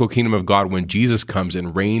political kingdom of God, when Jesus comes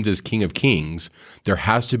and reigns as King of Kings, there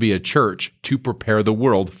has to be a church to prepare the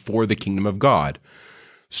world for the kingdom of God.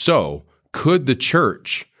 So, could the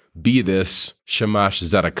church be this Shamash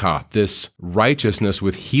Zedekah, this righteousness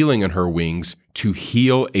with healing in her wings to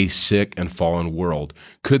heal a sick and fallen world?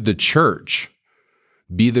 Could the church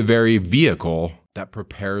be the very vehicle that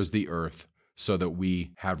prepares the earth so that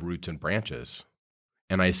we have roots and branches?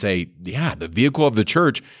 And I say, yeah, the vehicle of the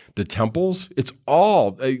church, the temples, it's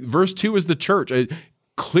all, verse 2 is the church.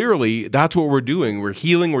 Clearly, that's what we're doing. We're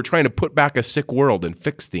healing. We're trying to put back a sick world and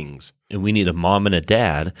fix things. And we need a mom and a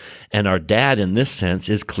dad. And our dad, in this sense,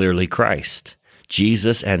 is clearly Christ.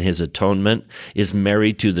 Jesus and his atonement is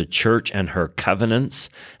married to the church and her covenants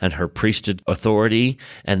and her priesthood authority,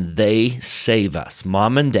 and they save us.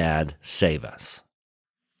 Mom and dad save us.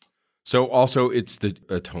 So also, it's the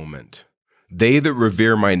atonement. They that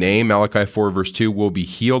revere my name, Malachi 4 verse 2, will be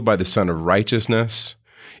healed by the Son of Righteousness.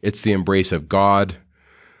 It's the embrace of God.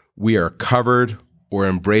 We are covered or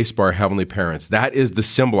embraced by our heavenly parents. That is the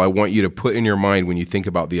symbol I want you to put in your mind when you think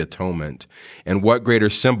about the atonement. And what greater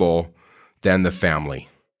symbol than the family?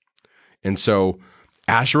 And so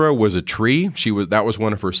Asherah was a tree. That was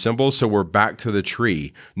one of her symbols. So we're back to the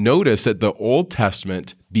tree. Notice that the Old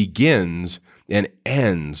Testament begins and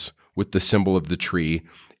ends with the symbol of the tree.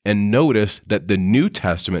 And notice that the New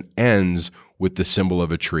Testament ends with the symbol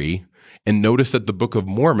of a tree. And notice that the Book of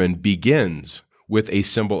Mormon begins with a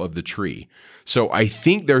symbol of the tree. So I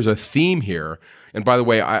think there's a theme here. And by the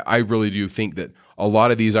way, I really do think that a lot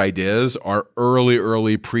of these ideas are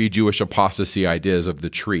early pre-Jewish apostasy ideas of the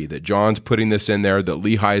tree, that John's putting this in there, that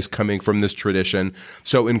Lehi is coming from this tradition.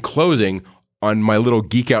 So in closing, on my little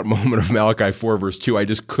geek out moment of Malachi 4 verse 2, I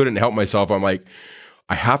just couldn't help myself. I'm like,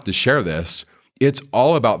 I have to share this. It's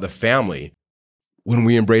all about the family. When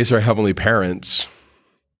we embrace our heavenly parents,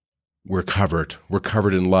 we're covered. We're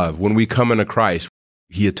covered in love. When we come into Christ,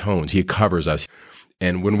 he atones. He covers us.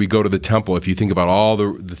 And when we go to the temple, if you think about all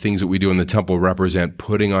the things that we do in the temple represent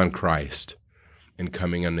putting on Christ and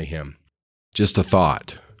coming unto him. Just a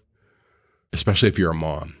thought, especially if you're a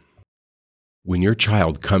mom. When your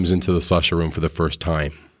child comes into the celestial room for the first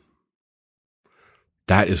time,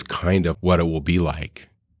 that is kind of what it will be like.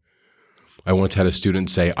 I once had a student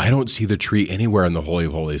say, I don't see the tree anywhere in the Holy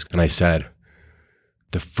of Holies. And I said,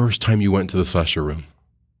 the first time you went to the celestial room,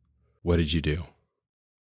 what did you do?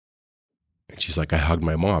 And she's like, I hugged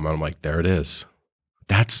my mom. And I'm like, there it is.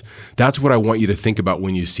 That's what I want you to think about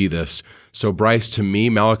when you see this. So Bryce, to me,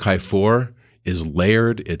 Malachi 4 is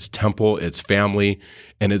layered, it's temple, it's family,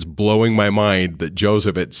 and it's blowing my mind that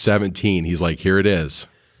Joseph at 17, he's like, here it is.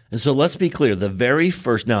 And so let's be clear, the very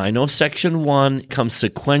first, now I know section 1 comes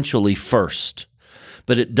sequentially first,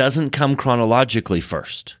 but it doesn't come chronologically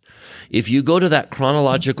first. If you go to that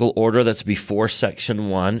chronological order that's before section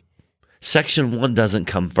 1 doesn't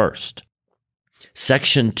come first.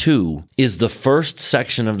 Section 2 is the first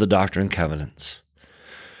section of the Doctrine and Covenants.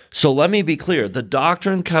 So let me be clear. The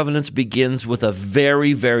Doctrine and Covenants begins with a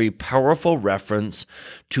very, very powerful reference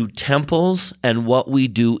to temples and what we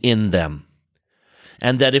do in them.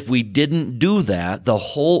 And that if we didn't do that, the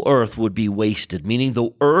whole earth would be wasted, meaning the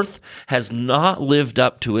earth has not lived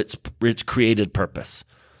up to its created purpose.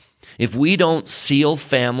 If we don't seal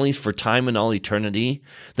families for time and all eternity,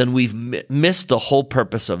 then we've missed the whole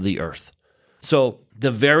purpose of the earth. So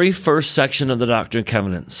the very first section of the Doctrine and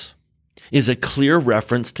Covenants is a clear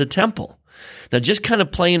reference to temple. Now, just kind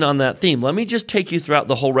of playing on that theme, let me just take you throughout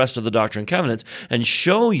the whole rest of the Doctrine and Covenants and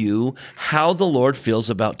show you how the Lord feels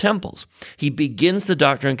about temples. He begins the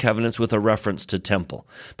Doctrine and Covenants with a reference to temple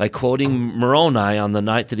by quoting Moroni on the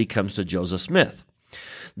night that he comes to Joseph Smith.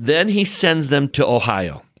 Then he sends them to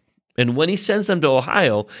Ohio. And when he sends them to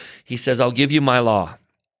Ohio, he says, I'll give you my law.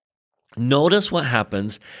 Notice what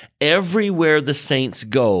happens everywhere the saints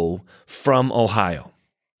go from Ohio.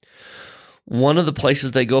 One of the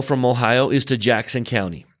places they go from Ohio is to Jackson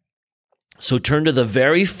County. So turn to the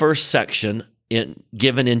very first section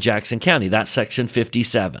given in Jackson County. That's section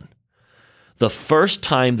 57. The first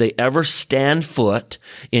time they ever stand foot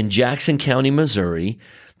in Jackson County, Missouri,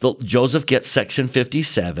 Joseph gets section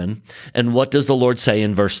 57. And what does the Lord say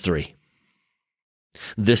in verse 3?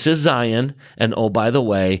 This is Zion, and oh, by the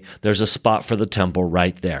way, there's a spot for the temple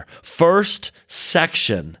right there. First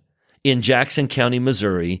section in Jackson County,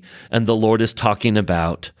 Missouri, and the Lord is talking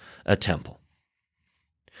about a temple.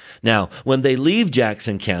 Now, when they leave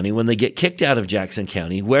Jackson County, when they get kicked out of Jackson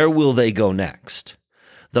County, where will they go next?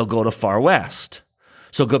 They'll go to Far West.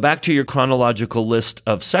 So go back to your chronological list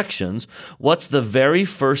of sections. What's the very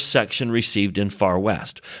first section received in Far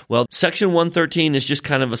West? Well, section 113 is just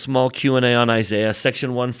kind of a small Q&A on Isaiah.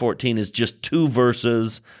 Section 114 is just 2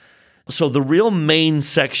 verses. So the real main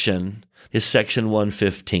section is section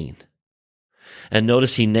 115. And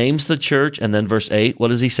notice he names the church, and then verse 8, what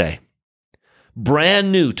does he say?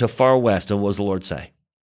 Brand new to Far West. And what does the Lord say?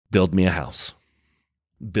 Build me a house.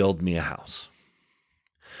 Build me a house.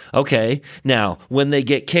 Okay, now, when they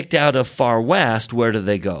get kicked out of Far West, where do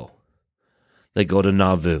they go? They go to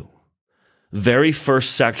Nauvoo. Very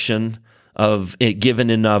first section of it given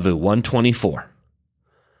in Nauvoo, 124.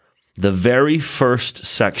 The very first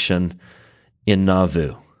section in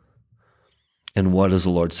Nauvoo. And what does the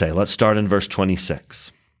Lord say? Let's start in verse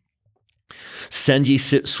 26. Send ye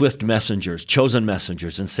swift messengers, chosen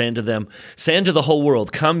messengers, and say unto them, say unto the whole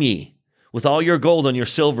world, come ye, with all your gold and your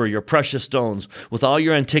silver, your precious stones, with all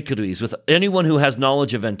your antiquities, with anyone who has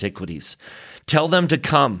knowledge of antiquities. Tell them to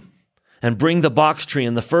come and bring the box tree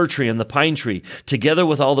and the fir tree and the pine tree, together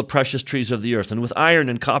with all the precious trees of the earth, and with iron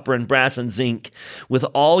and copper and brass and zinc, with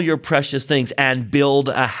all your precious things, and build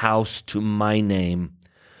a house to my name,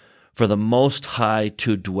 for the Most High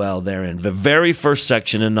to dwell therein. The very first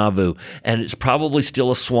section in Nauvoo, and it's probably still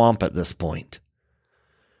a swamp at this point.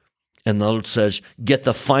 And the Lord says, get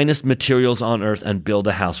the finest materials on earth and build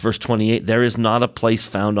a house. Verse 28, there is not a place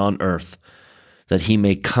found on earth that he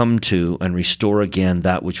may come to and restore again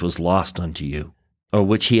that which was lost unto you, or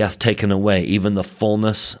which he hath taken away, even the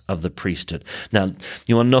fullness of the priesthood. Now,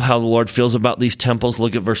 you want to know how the Lord feels about these temples?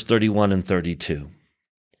 Look at verse 31 and 32.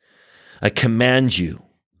 I command you,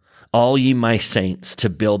 all ye my saints, to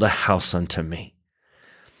build a house unto me.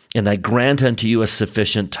 And I grant unto you a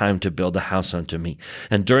sufficient time to build a house unto me.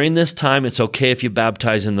 And during this time, it's okay if you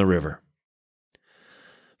baptize in the river.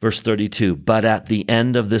 Verse 32, but at the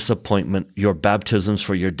end of this appointment, your baptisms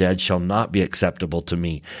for your dead shall not be acceptable to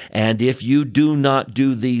me. And if you do not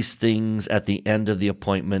do these things at the end of the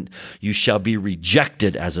appointment, you shall be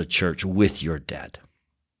rejected as a church with your dead.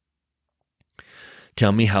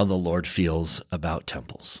 Tell me how the Lord feels about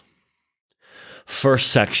temples.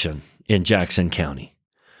 First section in Jackson County.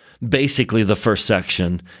 Basically the first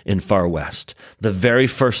section in Far West. The very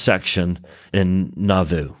first section in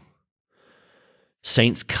Nauvoo.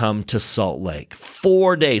 Saints come to Salt Lake.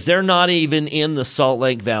 4 days. They're not even in the Salt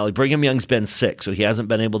Lake Valley. Brigham Young's been sick, so he hasn't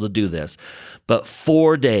been able to do this. But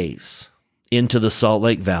 4 days into the Salt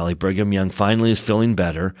Lake Valley, Brigham Young finally is feeling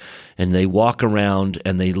better, and they walk around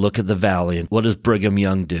and they look at the valley. And what does Brigham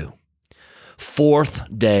Young do?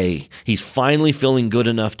 4th day, he's finally feeling good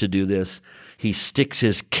enough to do this. He sticks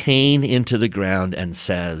his cane into the ground and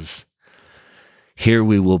says, here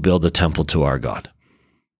we will build a temple to our God.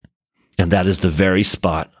 And that is the very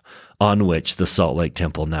spot on which the Salt Lake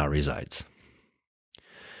Temple now resides.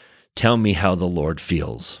 Tell me how the Lord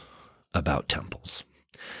feels about temples.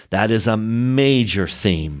 That is a major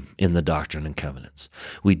theme in the Doctrine and Covenants.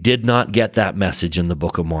 We did not get that message in the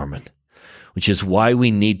Book of Mormon, which is why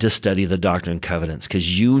we need to study the Doctrine and Covenants,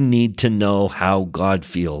 because you need to know how God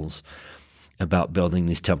feels about building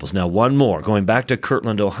these temples. Now, one more. Going back to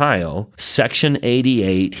Kirtland, Ohio, Section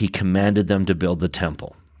 88, he commanded them to build the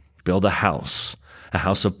temple, build a house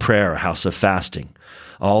of prayer, a house of fasting.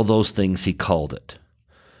 All those things he called it.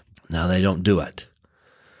 Now they don't do it.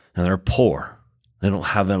 Now they're poor. They don't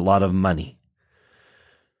have a lot of money.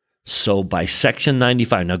 So by Section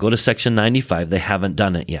 95, now go to Section 95, they haven't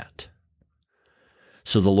done it yet.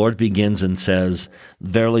 So the Lord begins and says,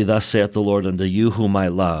 "Verily thus saith the Lord unto you whom I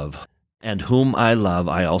love, and whom I love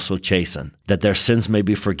I also chasten, that their sins may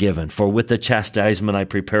be forgiven. For with the chastisement I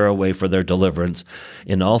prepare a way for their deliverance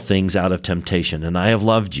in all things out of temptation. And I have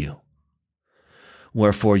loved you.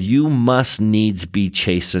 Wherefore you must needs be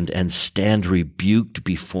chastened and stand rebuked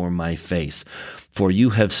before my face. For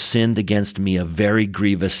you have sinned against me a very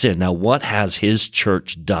grievous sin." Now, what has his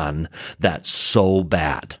church done that's so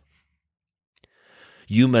bad?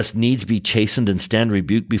 "You must needs be chastened and stand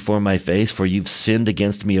rebuked before my face, for you've sinned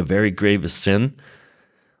against me a very grievous sin."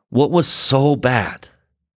 What was so bad?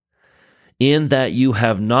 "In that you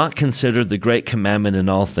have not considered the great commandment in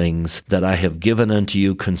all things that I have given unto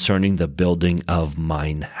you concerning the building of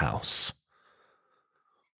mine house."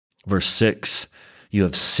 Verse 6, "You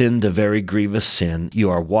have sinned a very grievous sin. You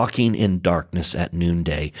are walking in darkness at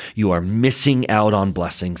noonday. You are missing out on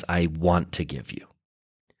blessings I want to give you."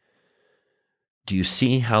 Do you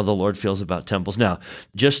see how the Lord feels about temples? Now,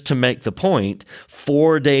 just to make the point,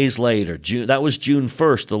 4 days later, that was June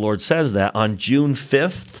 1st, the Lord says that. On June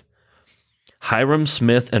 5th, Hiram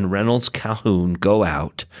Smith and Reynolds Calhoun go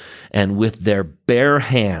out, and with their bare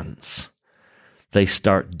hands, they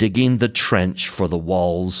start digging the trench for the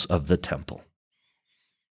walls of the temple.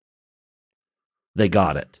 They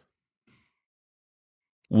got it.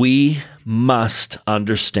 We must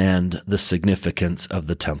understand the significance of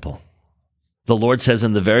the temple. The Lord says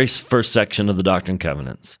in the very first section of the Doctrine and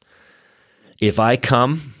Covenants, if I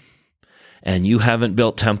come and you haven't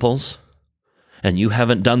built temples, and you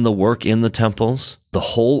haven't done the work in the temples, the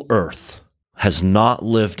whole earth has not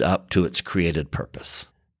lived up to its created purpose.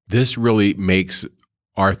 This really makes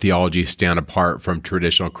our theology stand apart from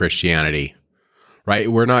traditional Christianity,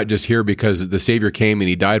 right? We're not just here because the Savior came and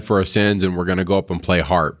he died for our sins and we're going to go up and play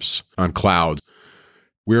harps on clouds.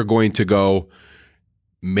 We're going to go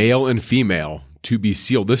male and female to be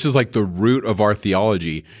sealed. This is like the root of our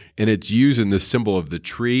theology, and it's used in the symbol of the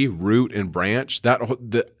tree, root, and branch.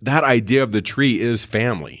 That idea of the tree is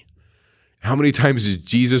family. How many times does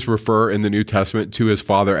Jesus refer in the New Testament to his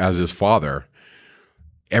Father as his Father?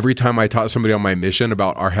 Every time I taught somebody on my mission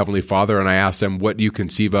about our Heavenly Father and I asked them, what do you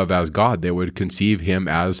conceive of as God? They would conceive him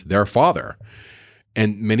as their Father.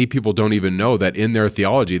 And many people don't even know that in their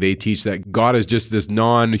theology, they teach that God is just this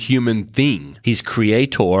non-human thing. He's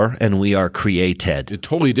creator and we are created. It's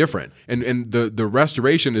totally different. And the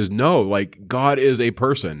restoration is no, like God is a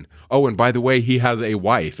person. Oh, and by the way, he has a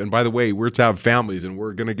wife. And by the way, we're to have families and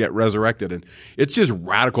we're going to get resurrected. And it's just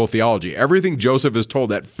radical theology. Everything Joseph is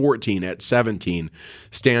told at 14, at 17,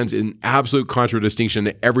 stands in absolute contradistinction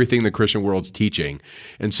to everything the Christian world's teaching.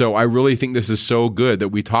 And so I really think this is so good that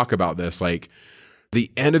we talk about this. Like, the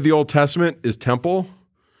end of the Old Testament is temple.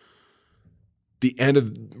 The end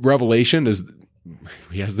of Revelation is,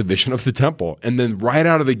 he has the vision of the temple. And then right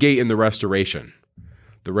out of the gate in the restoration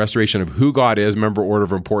of who God is, remember order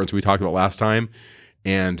of importance we talked about last time,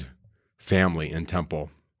 and family and temple.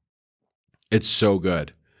 It's so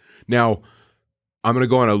good. Now, I'm going to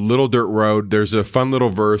go on a little dirt road. There's a fun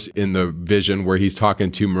little verse in the vision where he's talking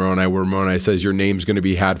to Moroni, where Moroni says, your name's going to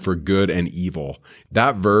be had for good and evil.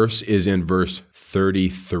 That verse is in verse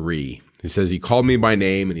 33. He says, he called me by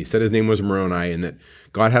name, and he said his name was Moroni, and that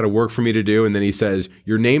God had a work for me to do. And then he says,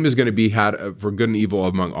 your name is going to be had for good and evil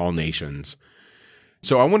among all nations.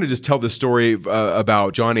 So I want to just tell the story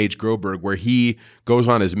about John H. Groberg, where he goes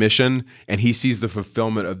on his mission, and he sees the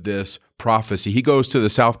fulfillment of this prophecy. He goes to the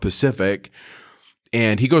South Pacific,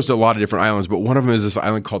 and he goes to a lot of different islands, but one of them is this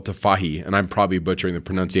island called Tafahi, and I'm probably butchering the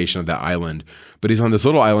pronunciation of that island. But he's on this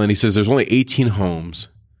little island. He says there's only 18 homes.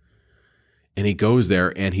 And he goes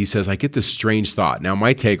there and he says, I get this strange thought. Now,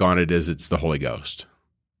 my take on it is it's the Holy Ghost.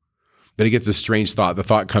 But he gets this strange thought. The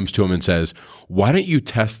thought comes to him and says, why don't you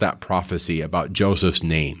test that prophecy about Joseph's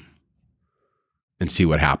name and see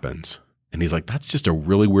what happens? And he's like, that's just a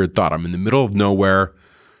really weird thought. I'm in the middle of nowhere,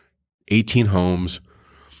 18 homes.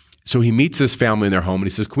 So he meets this family in their home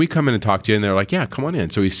and he says, can we come in and talk to you? And they're like, yeah, come on in.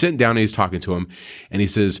 So he's sitting down and he's talking to him and he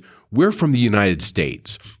says, we're from the United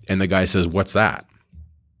States. And the guy says, what's that?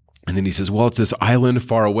 And then he says, well, it's this island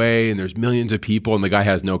far away and there's millions of people, and the guy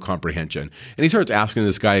has no comprehension. And he starts asking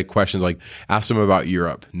this guy questions like, ask him about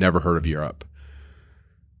Europe. Never heard of Europe.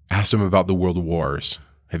 Asked him about the world wars.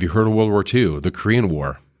 Have you heard of World War II? The Korean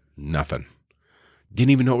War? Nothing.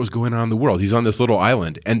 Didn't even know what was going on in the world. He's on this little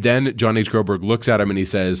island. And then John H. Groberg looks at him and he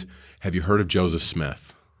says, have you heard of Joseph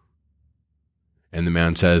Smith? And the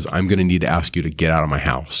man says, I'm going to need to ask you to get out of my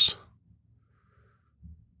house.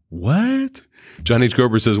 What? John H.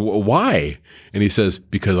 Groberg says, why? And he says,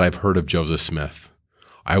 because I've heard of Joseph Smith.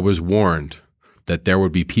 I was warned that there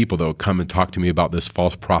would be people that would come and talk to me about this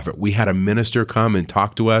false prophet. We had a minister come and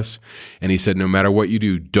talk to us, and he said, no matter what you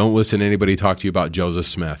do, don't listen to anybody talk to you about Joseph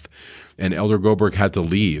Smith. And Elder Groberg had to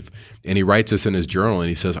leave. And he writes this in his journal, and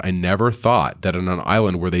he says, I never thought that on an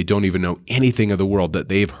island where they don't even know anything of the world that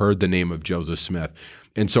they've heard the name of Joseph Smith.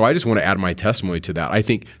 And so I just want to add my testimony to that. I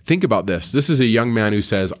think about this. This is a young man who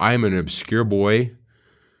says, I'm an obscure boy.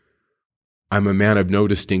 I'm a man of no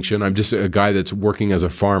distinction. I'm just a guy that's working as a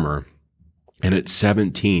farmer. And at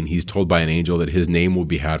 17, he's told by an angel that his name will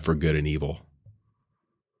be had for good and evil.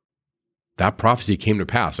 That prophecy came to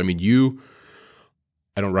pass. I mean,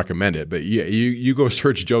 I don't recommend it, but you go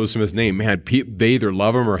search Joseph Smith's name, man, they either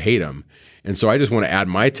love him or hate him. And so I just want to add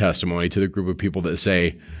my testimony to the group of people that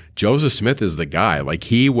say, Joseph Smith is the guy. Like,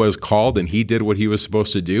 he was called and he did what he was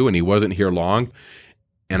supposed to do, and he wasn't here long.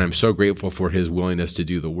 And I'm so grateful for his willingness to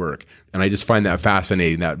do the work. And I just find that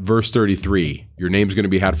fascinating, that verse 33, your name's going to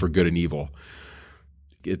be had for good and evil.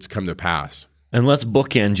 It's come to pass. And let's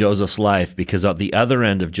bookend Joseph's life, because at the other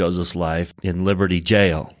end of Joseph's life in Liberty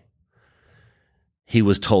Jail, he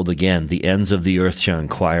was told again, the ends of the earth shall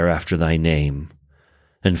inquire after thy name,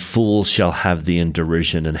 and fools shall have thee in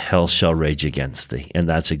derision, and hell shall rage against thee. And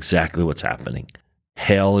that's exactly what's happening.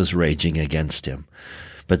 Hell is raging against him.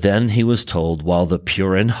 But then he was told, while the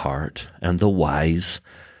pure in heart, and the wise,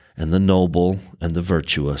 and the noble, and the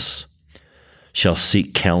virtuous shall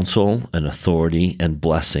seek counsel and authority and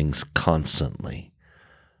blessings constantly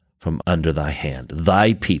from under thy hand,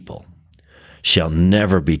 thy people shall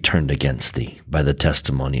never be turned against thee by the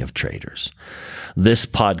testimony of traitors. This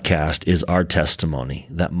podcast is our testimony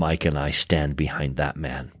that Mike and I stand behind that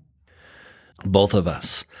man. Both of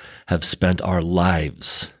us have spent our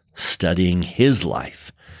lives studying his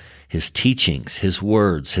life, his teachings, his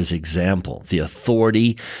words, his example, the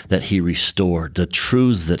authority that he restored, the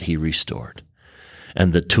truths that he restored.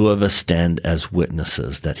 And the two of us stand as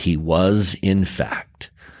witnesses that he was, in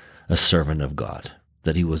fact, a servant of God,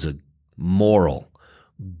 that he was a moral,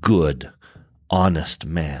 good, honest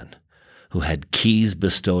man who had keys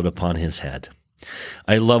bestowed upon his head.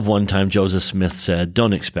 I love one time Joseph Smith said,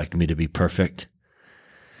 don't expect me to be perfect.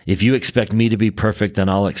 If you expect me to be perfect, then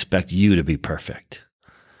I'll expect you to be perfect.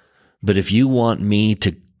 But if you want me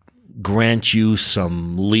to grant you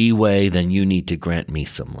some leeway, then you need to grant me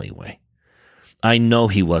some leeway. I know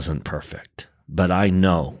he wasn't perfect, but I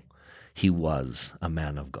know he was a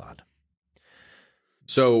man of God.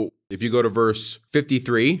 So if you go to verse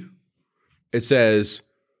 53, it says,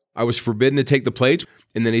 I was forbidden to take the plates.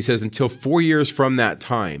 And then he says, until 4 years from that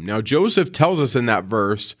time. Now, Joseph tells us in that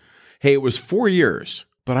verse, hey, it was 4 years.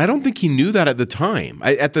 But I don't think he knew that at the time.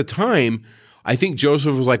 At the time, I think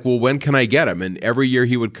Joseph was like, well, when can I get him? And every year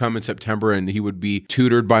he would come in September and he would be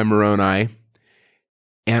tutored by Moroni.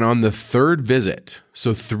 And on the third visit,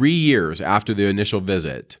 so 3 years after the initial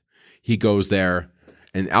visit, he goes there,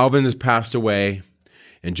 and Alvin has passed away,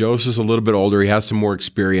 and Joseph's a little bit older. He has some more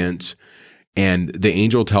experience, and the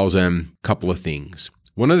angel tells him a couple of things.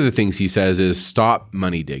 One of the things he says is stop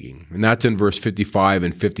money digging, and that's in verse 55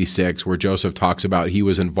 and 56, where Joseph talks about he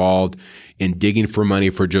was involved in digging for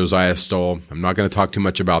money for Josiah stole. I'm not going to talk too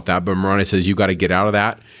much about that, but Moroni says you got to get out of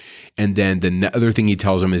that. And then the other thing he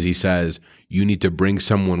tells him is he says, you need to bring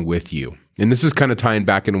someone with you. And this is kind of tying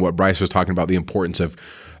back into what Bryce was talking about, the importance of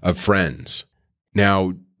friends.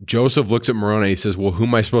 Now, Joseph looks at Moroni and he says, well, who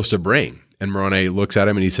am I supposed to bring? And Moroni looks at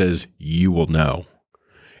him and he says, you will know.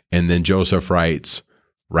 And then Joseph writes,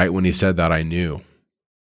 right when he said that, I knew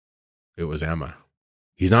it was Emma.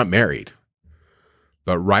 He's not married.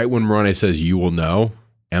 But right when Moroni says, you will know,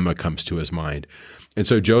 Emma comes to his mind. And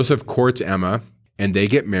so Joseph courts Emma, and they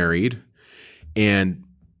get married, and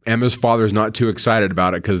Emma's father is not too excited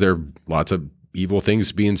about it because there are lots of evil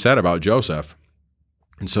things being said about Joseph.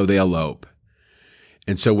 And so they elope.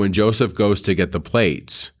 And so when Joseph goes to get the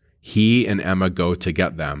plates, he and Emma go to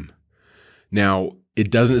get them. Now,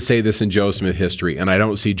 it doesn't say this in Joseph Smith history, and I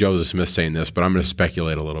don't see Joseph Smith saying this, but I'm going to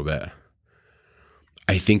speculate a little bit.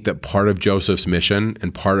 I think that part of Joseph's mission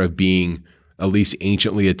and part of being at least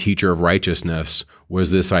anciently a teacher of righteousness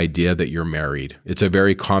was this idea that you're married. It's a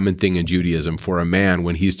very common thing in Judaism for a man,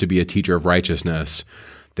 when he's to be a teacher of righteousness,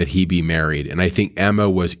 that he be married. And I think Emma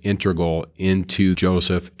was integral into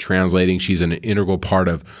Joseph translating. She's an integral part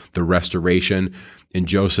of the restoration in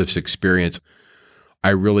Joseph's experience. I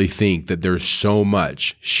really think that there's so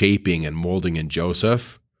much shaping and molding in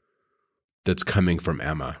Joseph that's coming from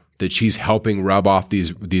Emma, that she's helping rub off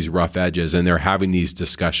these rough edges, and they're having these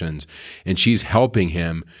discussions, and she's helping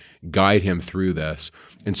him, guide him through this.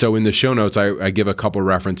 And so in the show notes, I give a couple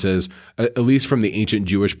references, at least from the ancient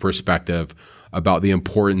Jewish perspective, about the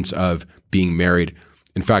importance of being married.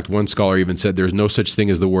 In fact, one scholar even said there's no such thing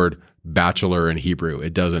as the word bachelor in Hebrew.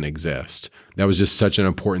 It doesn't exist. That was just such an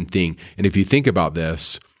important thing. And if you think about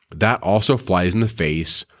this, that also flies in the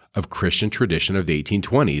face of Christian tradition of the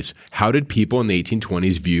 1820s. How did people in the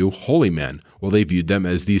 1820s view holy men? Well, they viewed them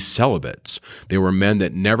as these celibates. They were men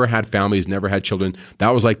that never had families, never had children.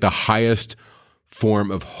 That was like the highest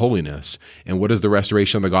form of holiness. And what does the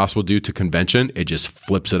restoration of the gospel do to convention? It just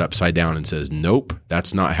flips it upside down and says, nope,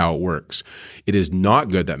 that's not how it works. It is not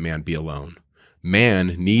good that man be alone. Man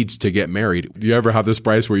needs to get married. Do you ever have this,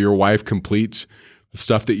 Bryce, where your wife completes the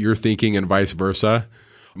stuff that you're thinking and vice versa?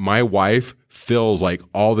 My wife fills like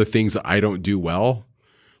all the things that I don't do well.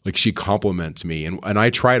 Like she compliments me, and I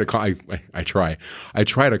try to I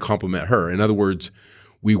try to compliment her. In other words,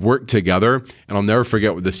 we work together, and I'll never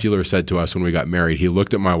forget what the sealer said to us when we got married. He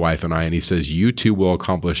looked at my wife and I, and he says, "You two will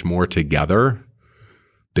accomplish more together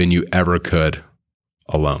than you ever could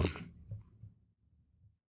alone."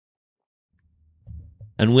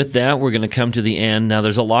 And with that, we're going to come to the end. Now,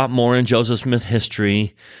 there's a lot more in Joseph Smith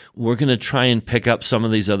history. We're going to try and pick up some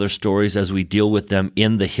of these other stories as we deal with them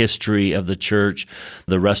in the history of the church,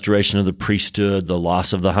 the restoration of the priesthood, the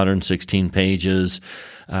loss of the 116 pages,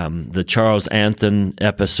 the Charles Anthon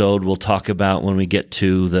episode we'll talk about when we get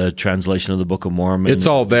to the translation of the Book of Mormon. It's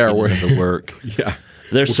all there. The work. Yeah.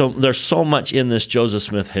 There's so much in this Joseph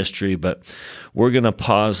Smith history, but we're going to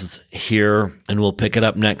pause here, and we'll pick it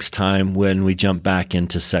up next time when we jump back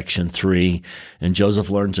into section 3. And Joseph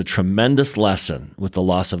learns a tremendous lesson with the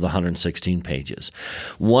loss of the 116 pages.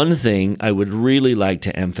 One thing I would really like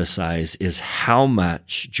to emphasize is how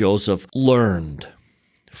much Joseph learned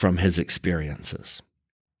from his experiences.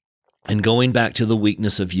 And going back to the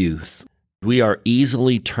weakness of youth, we are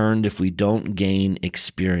easily turned if we don't gain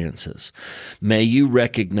experiences. May you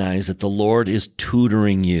recognize that the Lord is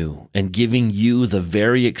tutoring you and giving you the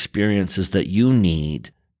very experiences that you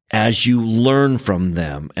need as you learn from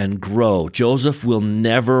them and grow. Joseph will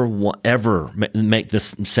never, ever make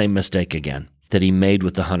this same mistake again that he made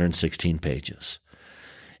with the 116 pages.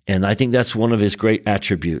 And I think that's one of his great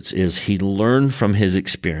attributes, is he learned from his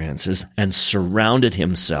experiences and surrounded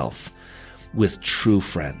himself with true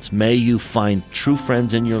friends. May you find true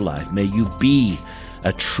friends in your life. May you be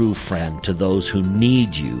a true friend to those who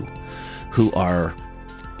need you, who are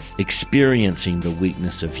experiencing the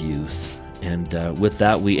weakness of youth. And with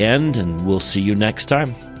that, we end, and we'll see you next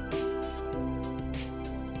time.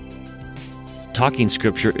 Talking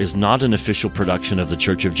Scripture is not an official production of The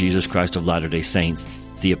Church of Jesus Christ of Latter-day Saints.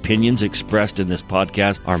 The opinions expressed in this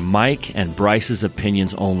podcast are Mike and Bryce's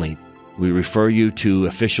opinions only. We refer you to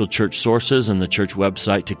official church sources and the church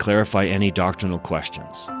website to clarify any doctrinal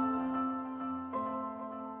questions.